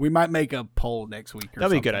 We might make a poll next week.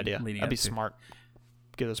 That'd be a good idea. That'd be smart.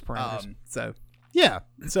 Give us parameters.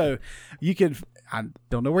 So you could. I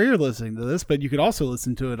don't know where you're listening to this, but you could also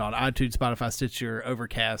listen to it on iTunes, Spotify, Stitcher,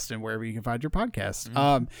 Overcast, and wherever you can find your podcast.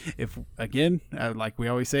 Mm-hmm. If again, like we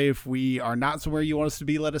always say, if we are not somewhere you want us to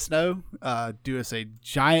be, let us know. Do us a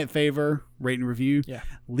giant favor, rate and review. Yeah.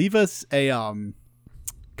 Leave us a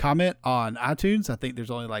comment on iTunes. I think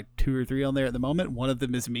there's only like 2 or 3 on there at the moment. One of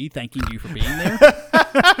them is me thanking you for being there.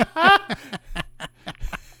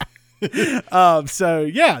 So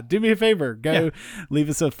yeah, do me a favor. Go leave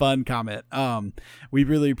us a fun comment. We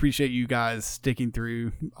really appreciate you guys sticking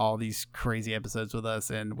through all these crazy episodes with us,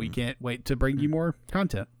 and we can't wait to bring you more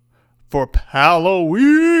content. For Palloween.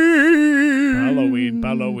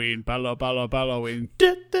 Palloween.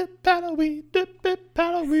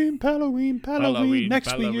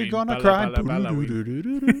 Next week you're gonna cry.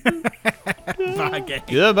 Bye, gang.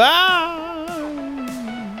 Goodbye.